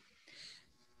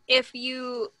 If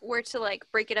you were to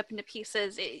like break it up into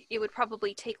pieces, it would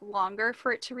probably take longer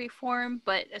for it to reform.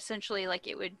 But essentially, like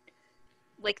it would,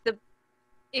 like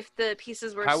if the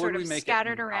pieces were sort of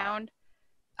scattered around,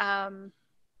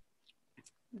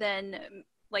 then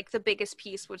like the biggest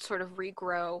piece would sort of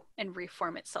regrow and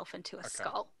reform itself into a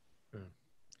skull.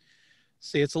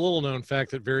 See, it's a little known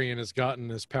fact that Varian has gotten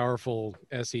as powerful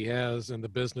as he has in the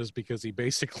business because he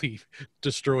basically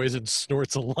destroys and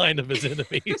snorts a line of his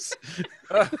enemies.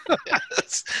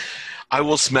 Yes. I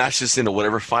will smash this into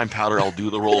whatever fine powder I'll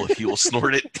do the roll if he will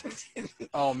snort it.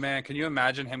 Oh man, can you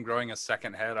imagine him growing a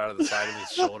second head out of the side of his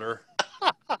shoulder?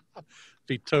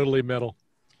 Be totally metal.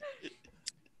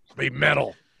 Be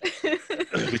metal.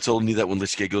 We told me that when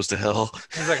Lich Gate goes to hell.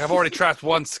 He's like, I've already trapped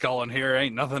one skull in here.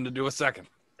 Ain't nothing to do a second.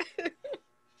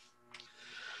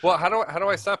 Well, how do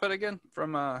I stop it again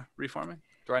from reforming?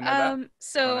 Do I know that?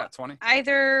 So nat 20?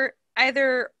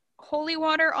 either holy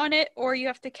water on it, or you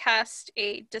have to cast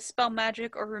a dispel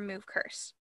magic or remove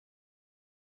curse.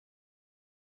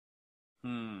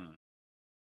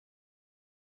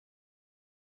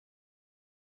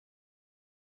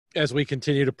 As we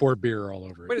continue to pour beer all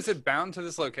over it. Wait, is it bound to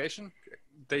this location?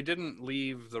 They didn't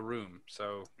leave the room,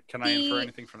 so can I infer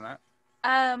anything from that?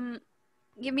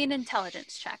 Give me an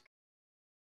intelligence check.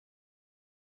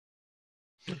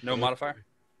 No modifier?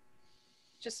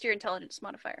 Just your intelligence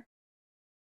modifier.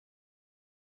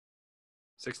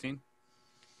 16?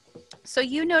 So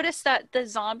you noticed that the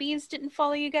zombies didn't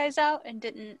follow you guys out and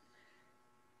didn't,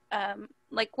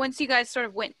 like once you guys sort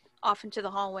of went off into the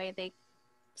hallway, they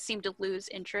seemed to lose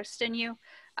interest in you.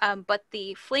 But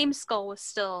the flame skull was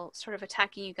still sort of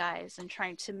attacking you guys and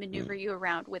trying to maneuver you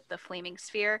around with the flaming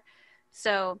sphere.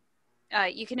 So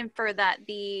you can infer that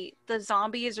the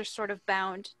zombies are sort of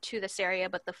bound to this area,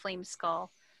 but the flame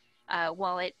skull,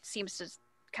 while it seems to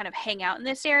kind of hang out in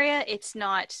this area, it's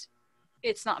not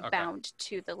bound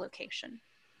to the location.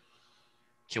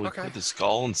 Can we put the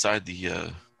skull inside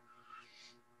the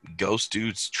ghost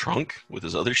dude's trunk with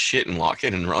his other shit and lock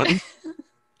it and run?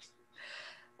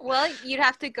 Well, you'd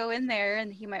have to go in there,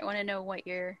 and he might want to know what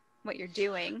you're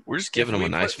doing. We're just giving him a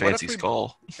nice fancy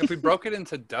skull. If we broke it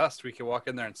into dust, we could walk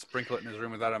in there and sprinkle it in his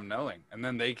room without him knowing, and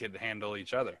then they could handle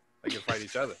each other. They could fight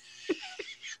each other.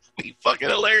 Be fucking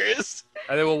hilarious.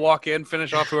 And then we'll walk in,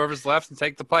 finish off whoever's left, and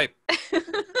take the pipe.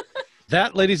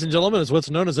 That, ladies and gentlemen, is what's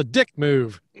known as a dick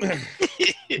move.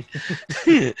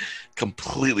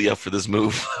 Completely up for this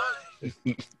move.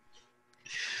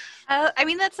 I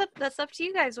mean, that's up to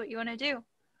you guys what you want to do.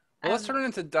 Well, let's turn it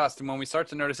into dust, and when we start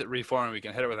to notice it reforming, we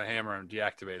can hit it with a hammer and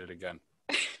deactivate it again.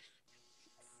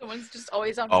 Someone's just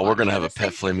always on. Oh, we're watch gonna for have a this pet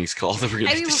thing. flaming skull that we're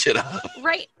gonna I beat the mean, shit out of.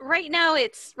 Right now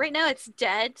it's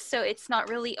dead, so it's not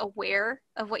really aware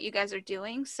of what you guys are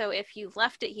doing. So if you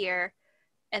left it here,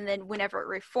 and then whenever it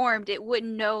reformed, it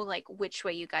wouldn't know like which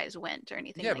way you guys went or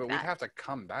anything Yeah, like but that. we'd have to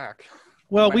come back.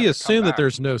 Well, might we have to come assume that back.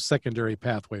 there's no secondary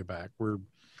pathway back. There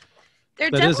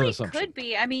that is an definitely assumption. could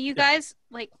be. I mean, you Yeah. guys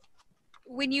like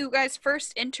when you guys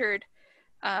first entered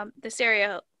this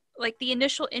area, like the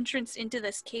initial entrance into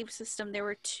this cave system, there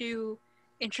were two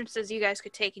entrances you guys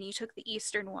could take, and you took the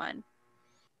eastern one.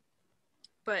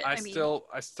 But I I mean, still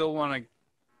want to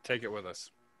take it with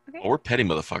us. okay. Well, we're petty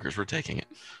motherfuckers. We're taking it.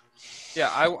 Yeah,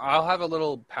 I'll have a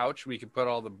little pouch we could put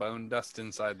all the bone dust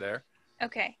inside there.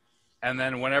 Okay. And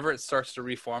then whenever it starts to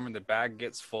reform and the bag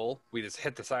gets full, we just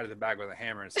hit the side of the bag with a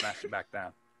hammer and smash it back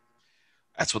down.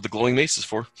 That's what the glowing mace is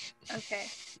for. Okay.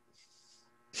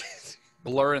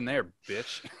 Blur in there,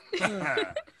 bitch.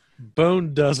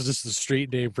 Bone dust is just the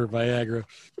street name for Viagra.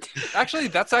 Actually,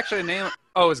 that's actually a name.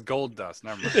 Oh, it's Gold Dust.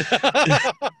 Never mind.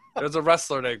 There's a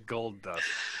wrestler named Gold Dust,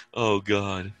 Oh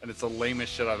God. and it's the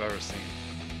lamest shit I've ever seen.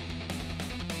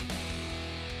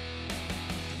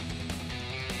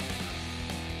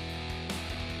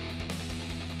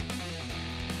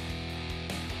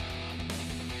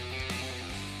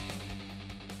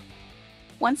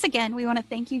 Once again, we want to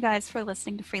thank you guys for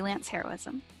listening to Freelance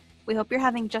Heroism. We hope you're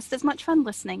having just as much fun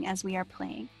listening as we are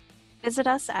playing. Visit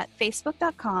us at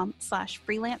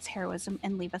facebook.com/freelanceheroism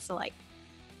and leave us a like.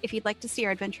 If you'd like to see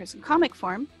our adventures in comic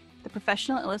form, the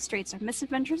professional illustrates our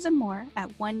misadventures and more at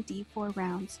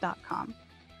 1d4rounds.com.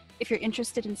 If you're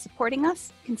interested in supporting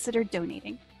us, consider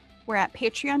donating. We're at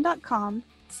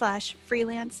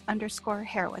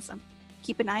patreon.com/freelance_heroism.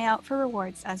 Keep an eye out for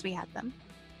rewards as we add them.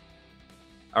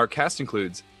 Our cast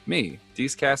includes me,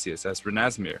 Dees Cassius, as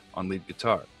Renasmir on lead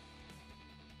guitar,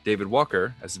 David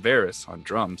Walker as Varys on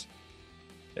drums,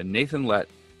 and Nathan Lett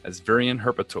as Virian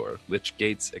Herpator, Lich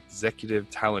Gate's executive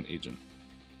talent agent.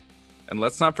 And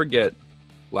let's not forget,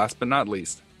 last but not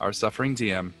least, our suffering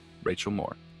DM, Rachel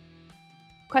Moore.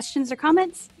 Questions or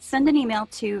comments? Send an email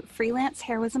to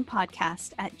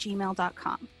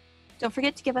freelanceheroismpodcast@gmail.com. Don't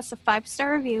forget to give us a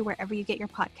 5-star review wherever you get your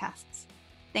podcasts.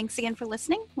 Thanks again for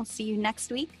listening. We'll see you next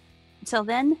week. Until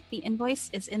then, the invoice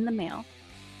is in the mail.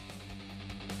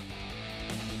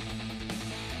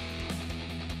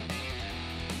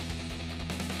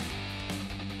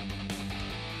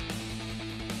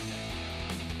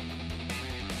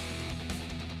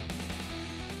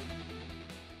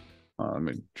 Let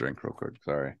me drink real quick.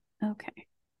 Sorry. Okay.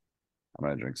 I'm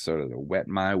going to drink soda to wet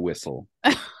my whistle.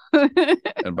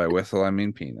 And by whistle, I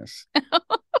mean penis.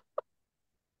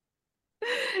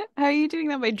 How are you doing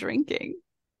that by drinking?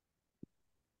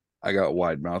 I got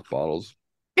wide mouth bottles.